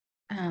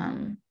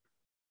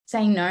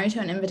saying no to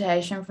an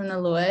invitation from the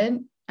Lord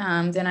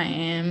than I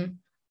am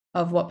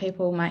of what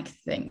people might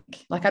think.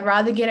 Like I'd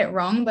rather get it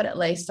wrong, but at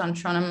least I'm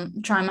trying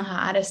my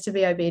hardest to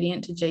be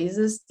obedient to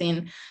Jesus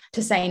than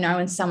to say no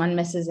and someone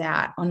misses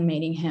out on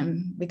meeting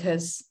him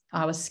because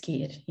I was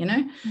scared,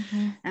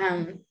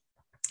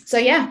 So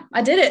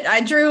I did it.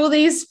 I drew all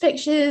these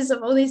pictures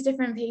of all these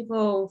different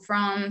people,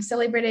 from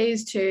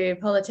celebrities to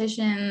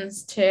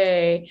politicians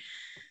to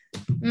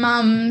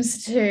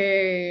mums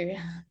to,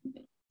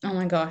 oh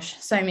my gosh,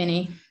 so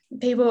many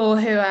people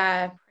who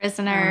are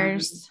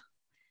prisoners.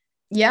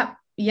 Yep.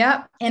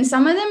 And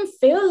some of them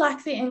feel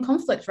like they're in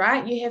conflict,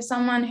 right? You have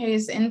someone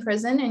who's in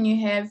prison and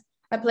you have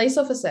a police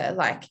officer,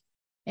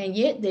 and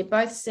yet they're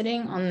both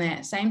sitting on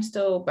that same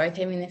stool, both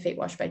having their feet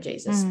washed by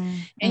Jesus.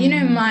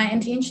 And, my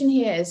intention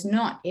here is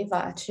not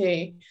ever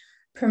to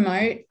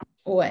promote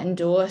or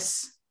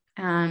endorse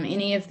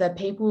any of the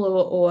people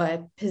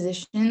or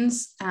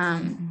positions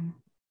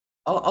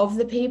of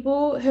the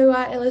people who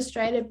are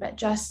illustrated, but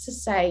just to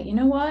say, you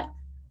know what?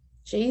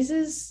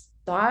 Jesus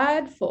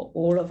died for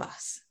all of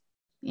us,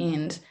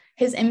 and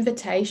his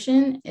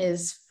invitation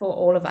is for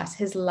all of us.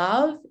 His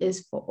love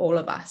is for all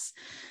of us.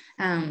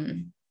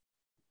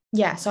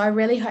 So I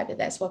really hope that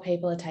that's what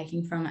people are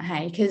taking from it.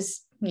 Hey,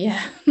 because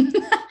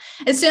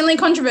it's certainly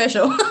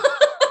controversial.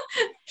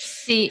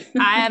 See,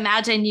 I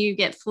imagine you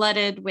get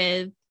flooded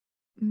with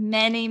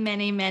many,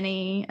 many,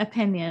 many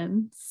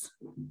opinions.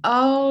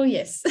 Oh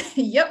yes.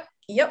 Yep.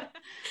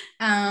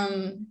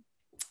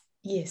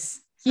 Yes,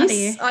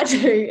 I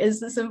do is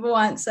the simple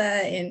answer.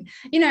 And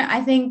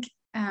I think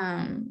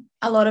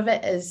a lot of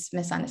it is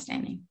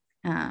misunderstanding,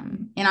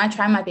 and I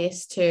try my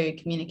best to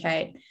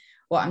communicate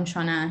what I'm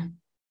trying to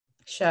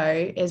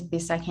show as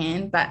best I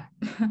can, but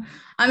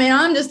I mean,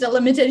 I'm just a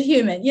limited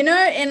human,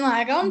 and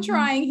like I'm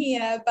trying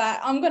here, but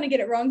I'm going to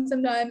get it wrong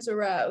sometimes,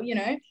 or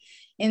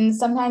and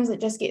sometimes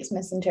it just gets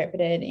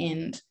misinterpreted.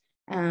 And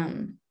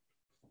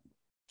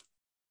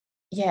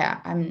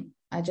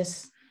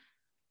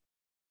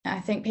I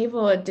think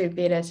people would do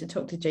better to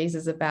talk to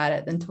Jesus about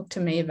it than talk to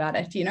me about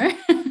it,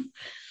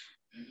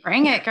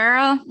 Bring it,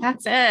 girl.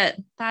 That's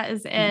it. That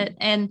is it.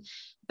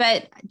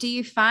 But do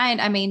you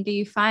find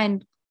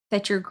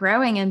that you're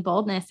growing in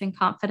boldness and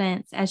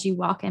confidence as you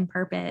walk in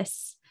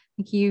purpose?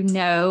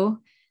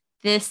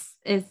 This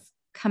is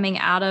coming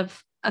out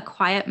of a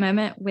quiet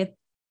moment with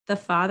the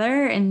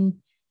Father, and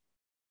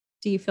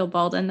do you feel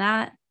bold in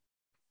that?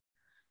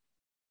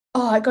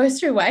 Oh, it goes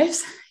through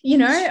waves,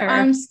 Sure.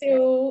 I'm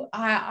still,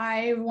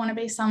 I want to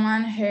be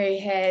someone who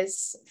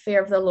has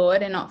fear of the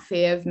Lord and not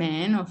fear of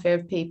man or fear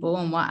of people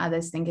and what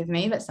others think of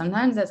me. But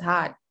sometimes that's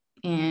hard.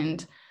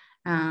 And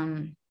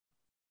God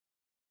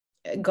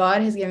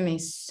has given me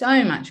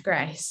so much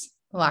grace,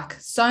 like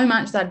so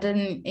much that I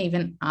didn't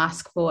even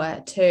ask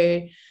for,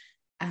 to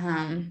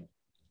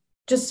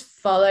just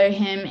follow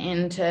him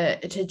and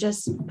to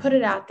just put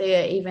it out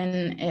there,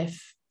 even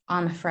if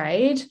I'm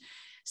afraid.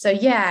 So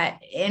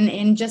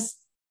and just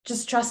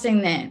just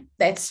trusting that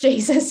that's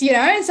Jesus, you know.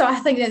 And so I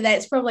think that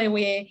that's probably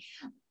where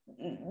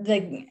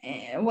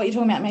what you're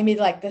talking about, maybe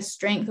like the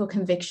strength or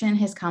conviction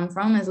has come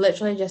from, is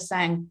literally just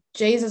saying,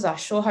 Jesus, I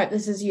sure hope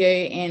this is you,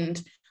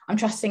 and I'm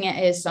trusting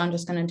it is, so I'm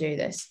just going to do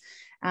this.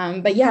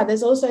 But yeah,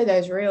 there's also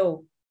those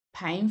real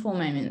painful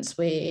moments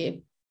where,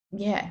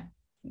 yeah,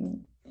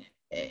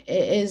 it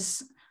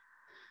is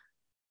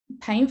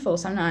painful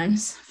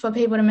sometimes for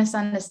people to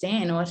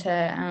misunderstand or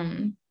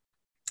to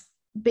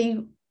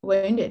be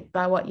wounded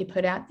by what you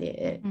put out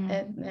there.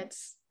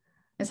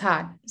 It's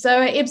hard.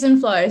 So it ebbs and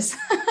flows.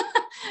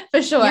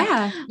 For sure.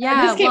 Yeah.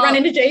 I just keep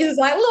running to Jesus,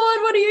 like,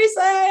 Lord, what are you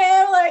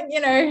saying? Like, you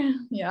know,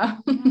 yeah.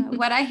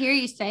 What I hear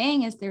you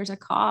saying is there's a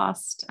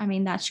cost. I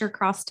mean, that's your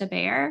cross to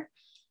bear.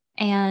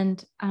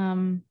 And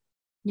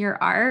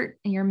your art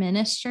and your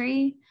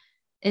ministry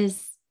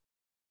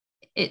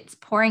it's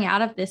pouring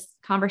out of this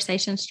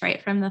conversation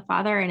straight from the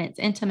Father, and it's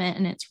intimate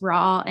and it's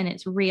raw and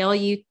it's real.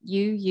 You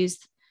use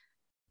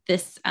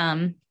this,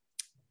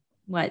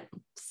 what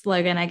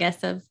slogan, I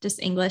guess, of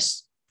just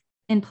English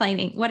in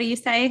plain, what do you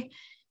say?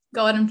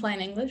 God in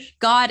plain English.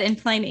 God in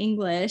plain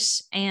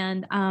English.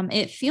 And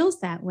it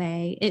feels that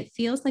way. It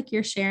feels like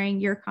you're sharing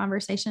your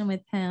conversation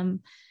with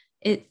him.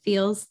 It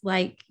feels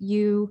like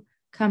you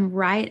come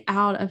right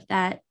out of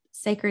that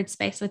sacred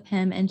space with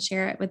him and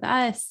share it with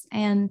us.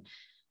 And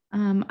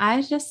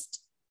I just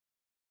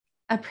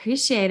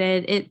appreciate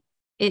it.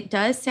 It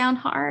does sound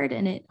hard,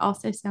 and it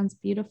also sounds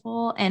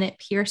beautiful, and it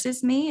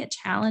pierces me. It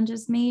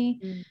challenges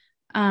me.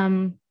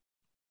 But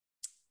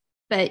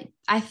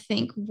I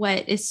think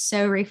what is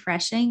so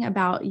refreshing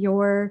about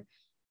your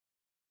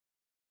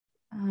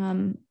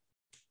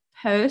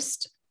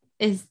post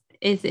is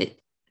it,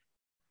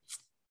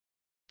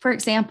 for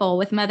example,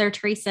 with Mother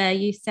Teresa,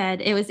 you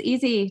said it was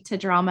easy to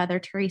draw Mother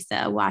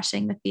Teresa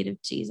washing the feet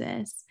of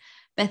Jesus.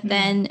 But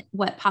then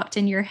what popped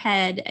in your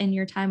head in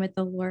your time with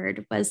the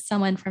Lord was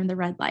someone from the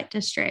red light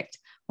district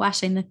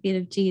washing the feet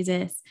of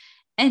Jesus.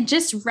 And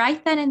just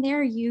right then and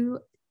there, you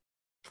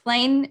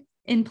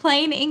in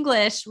plain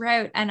English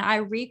wrote, and I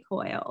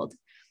recoiled.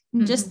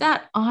 Just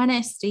that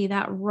honesty,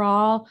 that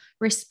raw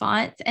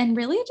response, and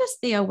really just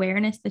the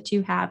awareness that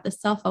you have, the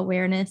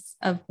self-awareness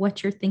of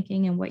what you're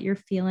thinking and what you're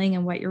feeling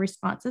and what your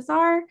responses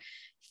are,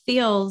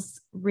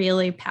 feels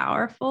really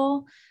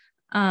powerful.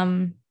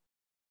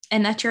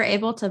 And that you're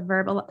able to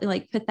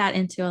put that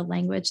into a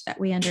language that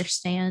we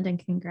understand and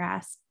can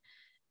grasp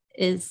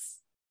is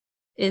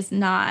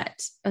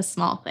not a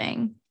small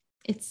thing.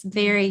 It's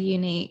very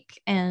unique.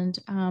 And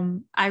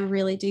I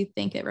really do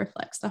think it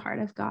reflects the heart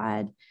of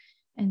God.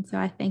 And so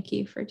I thank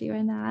you for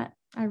doing that.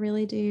 I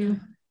really do.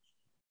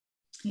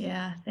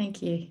 Yeah,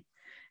 thank you.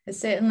 It's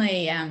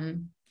certainly,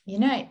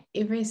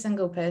 every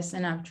single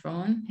person I've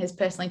drawn has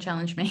personally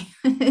challenged me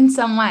in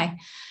some way.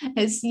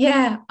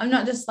 I'm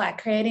not just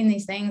like creating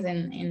these things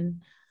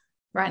and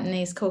writing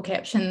these cool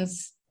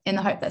captions in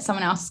the hope that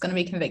someone else is going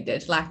to be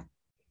convicted. Like,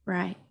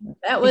 right.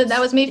 That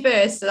was me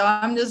first. So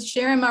I'm just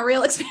sharing my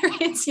real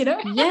experience, you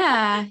know?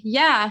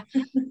 Yeah.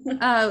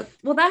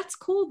 Well, that's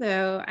cool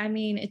though. I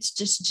mean, it's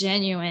just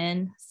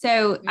genuine.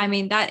 So, I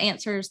mean, that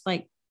answers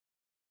like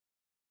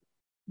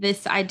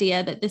this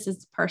idea that this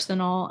is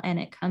personal and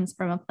it comes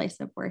from a place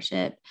of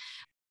worship.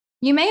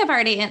 You may have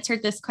already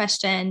answered this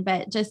question,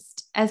 but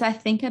just as I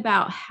think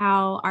about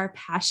how our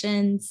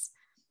passions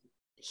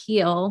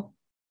heal,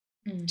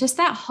 just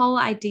that whole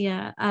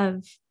idea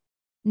of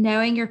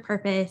knowing your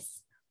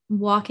purpose,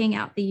 walking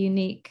out the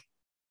unique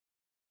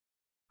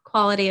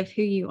quality of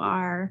who you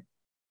are,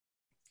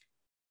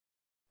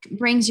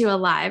 brings you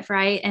alive,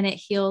 right? And it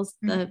heals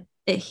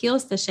it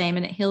heals the shame,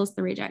 and it heals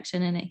the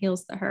rejection, and it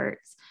heals the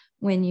hurts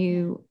when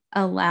you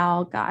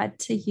allow God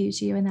to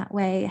use you in that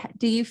way.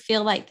 Do you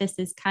feel like this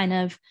has kind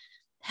of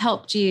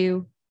helped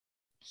you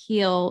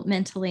heal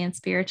mentally and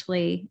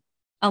spiritually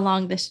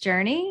along this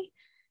journey?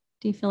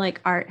 Do you feel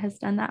like art has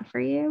done that for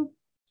you?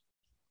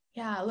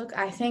 Yeah, look,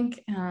 I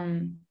think,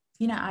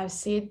 I've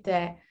said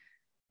that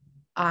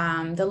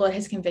the Lord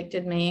has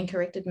convicted me and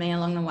corrected me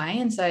along the way.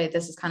 And so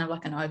this is kind of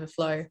like an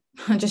overflow.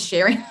 I'm just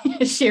sharing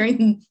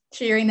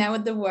that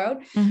with the world.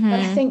 But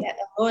I think that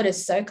the Lord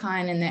is so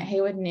kind, and that he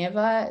would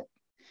never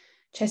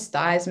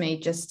chastise me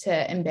just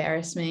to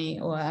embarrass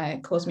me or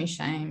cause me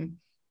shame.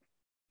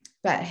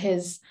 But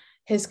his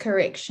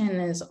correction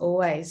is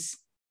always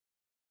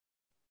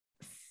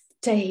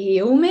to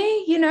heal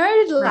me,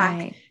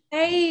 Right.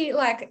 Hey,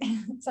 like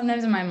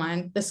sometimes in my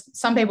mind,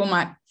 some people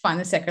might find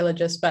this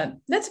sacrilegious, but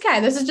that's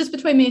okay. This is just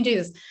between me and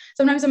Jesus.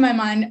 Sometimes in my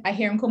mind, I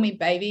hear him call me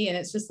baby, and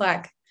it's just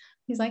like,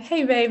 he's like,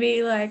 hey,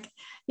 baby, like,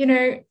 you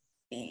don't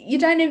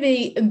need to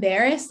be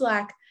embarrassed.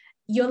 Like,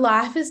 your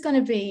life is going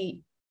to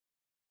be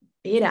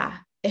better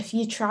if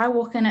you try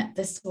walking it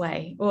this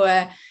way.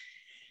 Or,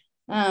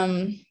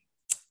 so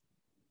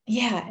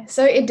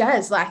it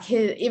does. Like,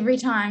 every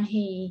time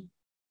he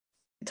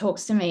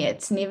talks to me,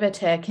 it's never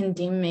to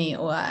condemn me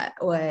or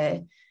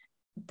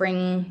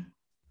bring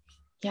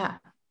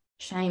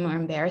shame or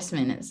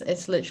embarrassment.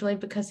 It's literally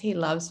because he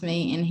loves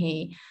me. And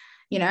he,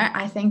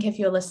 I think if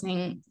you're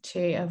listening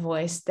to a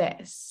voice that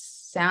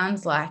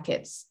sounds like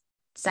it's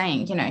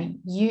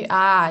saying, you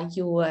are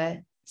your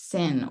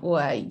sin,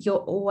 or you're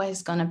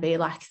always going to be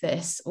like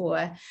this,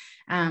 or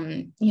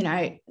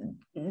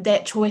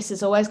that choice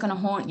is always going to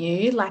haunt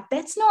you. Like,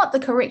 that's not the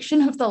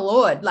correction of the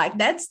Lord. Like,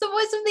 that's the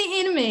voice of the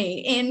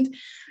enemy. And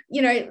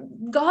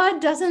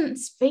God doesn't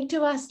speak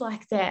to us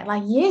like that.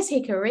 Like, yes,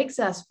 he corrects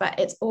us, but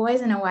it's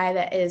always in a way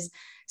that is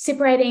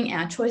separating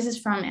our choices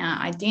from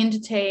our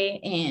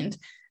identity, and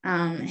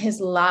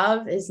his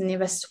love is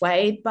never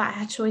swayed by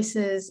our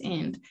choices.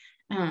 And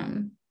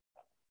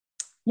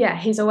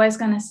he's always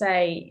going to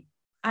say,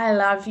 I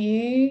love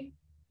you,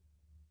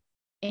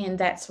 and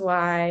that's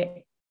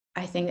why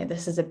I think that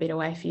this is a better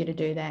way for you to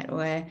do that.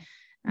 Or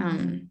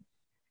and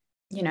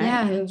you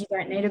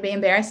don't need to be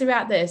embarrassed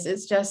about this.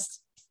 It's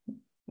just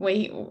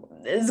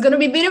it's going to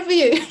be better for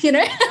you,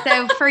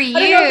 So for you,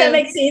 I don't know if that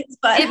makes sense,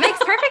 but it makes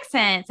perfect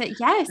sense.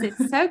 Yes,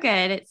 it's so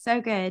good. It's so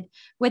good.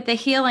 Would the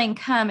healing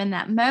come in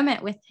that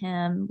moment with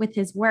him, with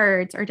his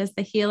words, or does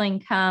the healing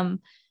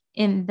come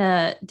in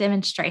the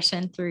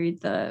demonstration through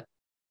the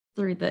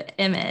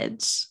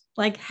image?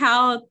 Like,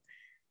 how?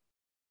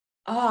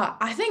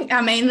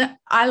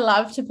 I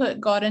love to put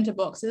God into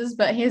boxes,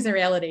 but here's the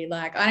reality.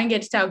 Like, I don't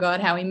get to tell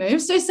God how he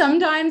moves. So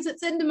sometimes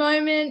it's in the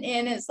moment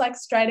and it's like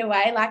straight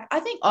away. Like, I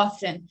think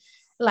often,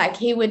 like,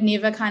 he would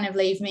never kind of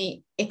leave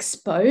me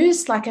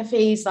exposed. Like, if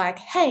he's like,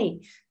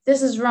 hey,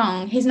 this is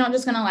wrong, he's not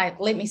just going to like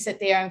let me sit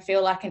there and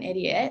feel like an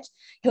idiot.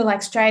 He'll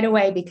like straight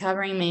away be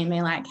covering me and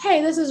be like,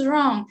 hey, this is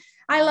wrong.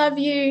 I love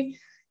you.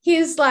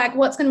 Here's like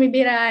what's going to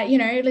be better,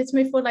 let's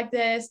move forward like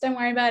this, don't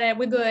worry about it,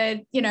 we're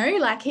good,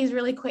 like he's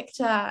really quick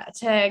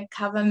to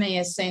cover me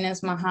as soon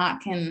as my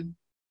heart can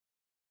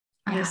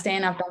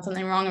understand I've done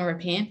something wrong and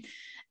repent.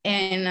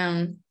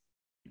 And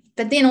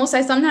but then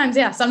also sometimes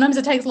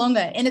it takes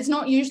longer, and it's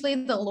not usually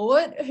the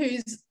Lord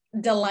who's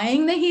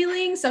delaying the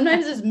healing.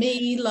 Sometimes it's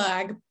me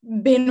like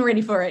being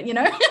ready for it.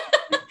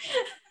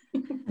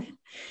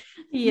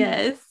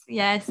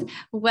 Yes.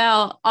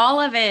 Well, all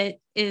of it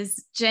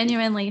is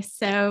genuinely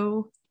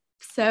so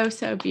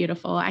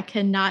beautiful. I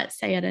cannot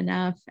say it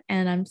enough.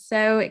 And I'm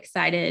so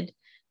excited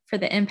for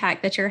the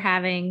impact that you're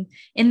having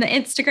in the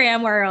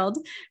Instagram world,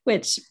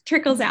 which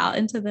trickles out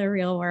into the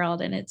real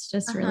world. And it's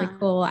just really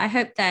cool. I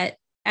hope that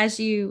as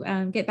you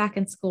get back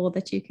in school,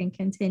 that you can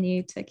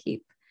continue to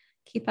keep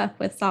up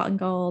with Salt and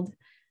Gold,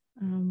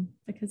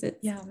 because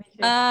it's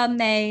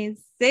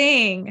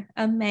amazing.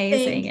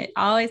 It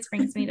always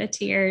brings me to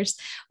tears.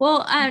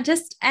 Well,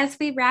 just as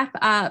we wrap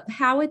up,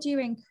 how would you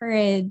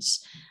encourage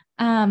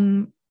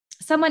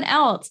someone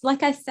else?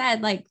 Like I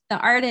said, like the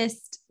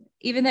artist,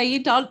 even though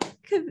you don't,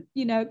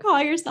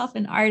 call yourself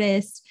an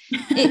artist,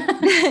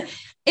 it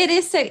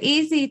is so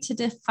easy to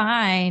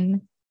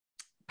define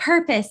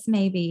purpose,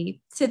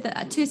 maybe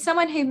to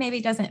someone who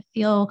maybe doesn't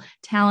feel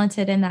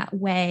talented in that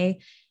way.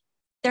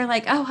 They're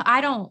like, oh,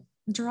 I don't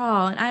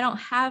draw and I don't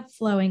have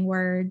flowing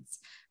words.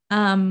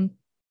 But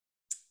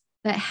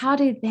how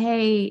do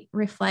they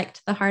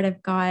reflect the heart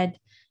of God?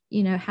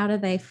 How do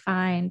they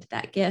find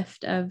that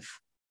gift of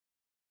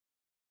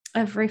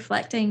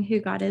reflecting who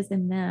God is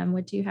in them?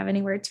 Would you have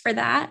any words for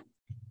that?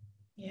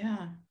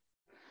 Yeah,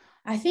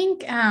 I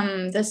think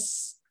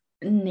this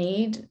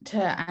need to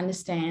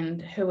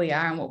understand who we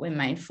are and what we're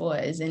made for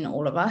is in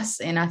all of us,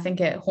 and I think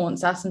it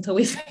haunts us until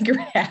we figure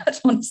it out,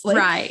 honestly.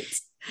 Right.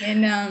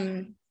 And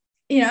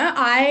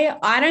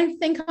I don't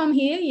think I'm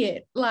here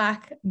yet.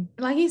 Like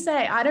you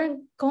say, I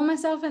don't call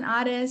myself an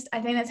artist.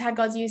 I think that's how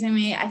God's using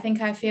me. I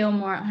think I feel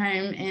more at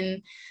home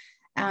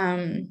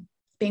in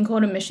being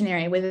called a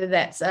missionary, whether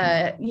that's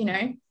a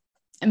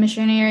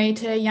missionary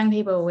to young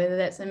people, whether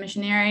that's a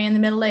missionary in the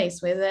Middle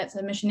East, whether that's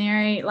a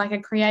missionary, like a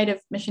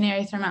creative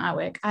missionary through my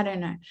artwork. I don't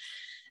know.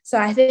 So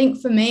I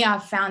think for me,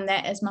 I've found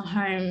that as my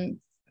home.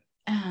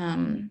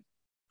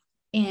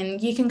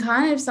 And you can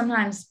kind of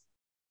sometimes,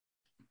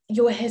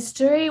 your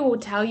history will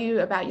tell you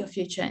about your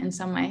future in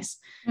some ways.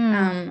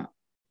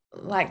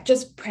 Like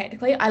just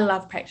practically, I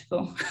love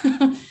practical,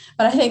 but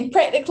I think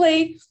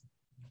practically,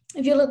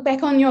 if you look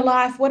back on your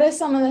life, what are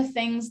some of the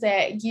things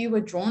that you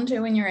were drawn to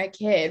when you were a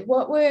kid?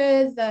 What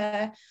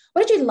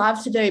did you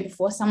love to do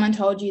before someone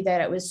told you that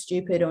it was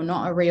stupid or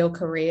not a real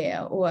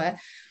career? Or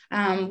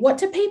what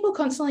do people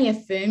constantly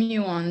affirm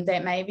you on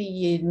that maybe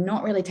you're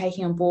not really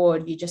taking on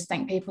board? You just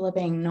think people are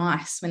being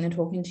nice when they're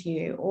talking to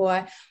you.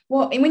 Or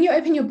when you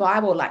open your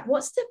Bible, like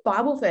what's the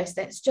Bible verse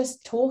that's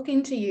just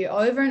talking to you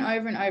over and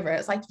over and over?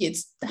 It's like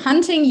it's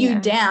hunting you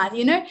down,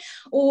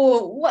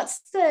 Or what's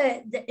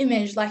the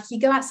image? Like you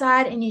go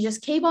outside and you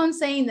just keep on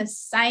seeing the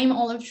same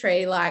olive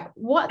tree. Like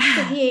what the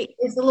heck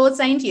is the Lord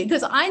saying to you?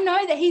 Because I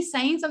know that he's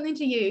saying something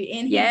to you,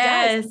 and he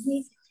does.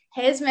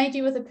 He has made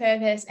you with a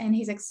purpose, and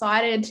he's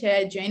excited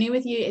to journey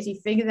with you as you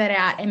figure that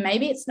out. And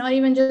maybe it's not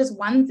even just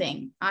one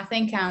thing. I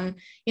think, as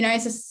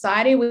a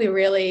society, we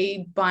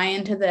really buy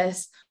into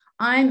this.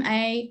 I'm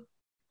a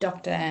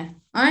doctor.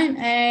 I'm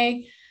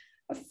a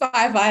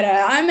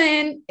firefighter. I'm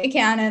an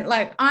accountant.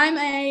 Like I'm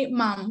a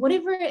mum,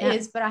 whatever it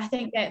is. But I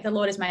think that the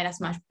Lord has made us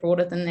much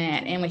broader than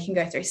that. And we can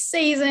go through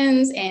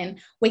seasons, and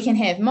we can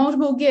have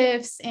multiple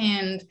gifts.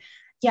 And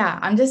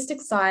I'm just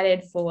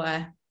excited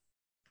for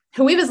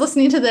whoever's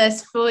listening to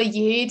this, for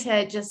you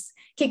to just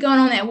keep going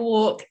on that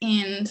walk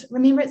and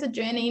remember it's a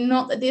journey,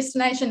 not the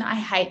destination. I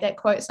hate that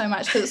quote so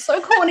much because it's so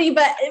corny,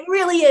 but it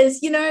really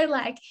is,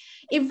 like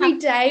every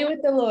day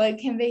with the Lord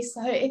can be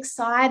so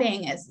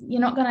exciting. You're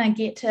not going to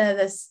get to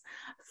this,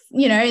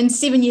 in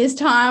 7 years'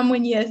 time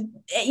when you're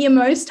at your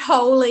most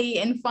holy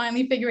and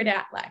finally figure it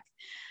out. Like,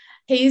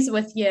 He's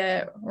with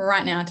you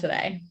right now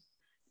today.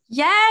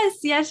 Yes.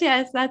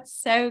 That's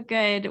so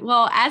good.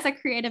 Well, as a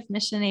creative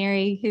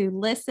missionary who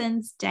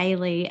listens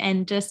daily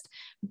and just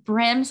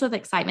brims with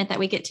excitement that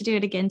we get to do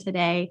it again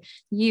today,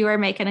 you are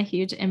making a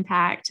huge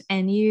impact,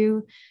 and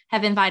you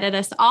have invited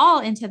us all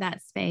into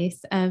that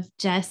space of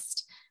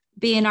just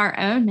being our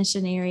own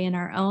missionary in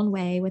our own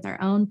way with our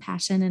own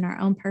passion and our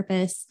own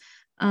purpose.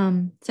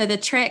 So the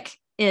trick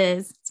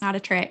is, it's not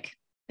a trick,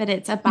 but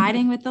it's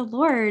abiding with the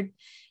Lord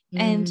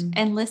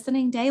and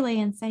listening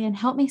daily and saying,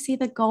 help me see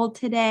the gold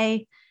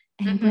today,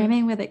 and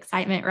brimming with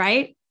excitement,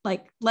 right?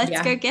 Like,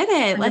 let's go get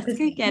it. Let's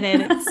go get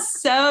it.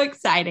 It's so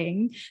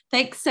exciting.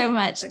 Thanks so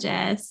much,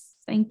 Jess.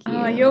 Thank you.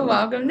 Oh, you're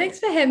welcome. Thanks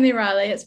for having me, Riley. It's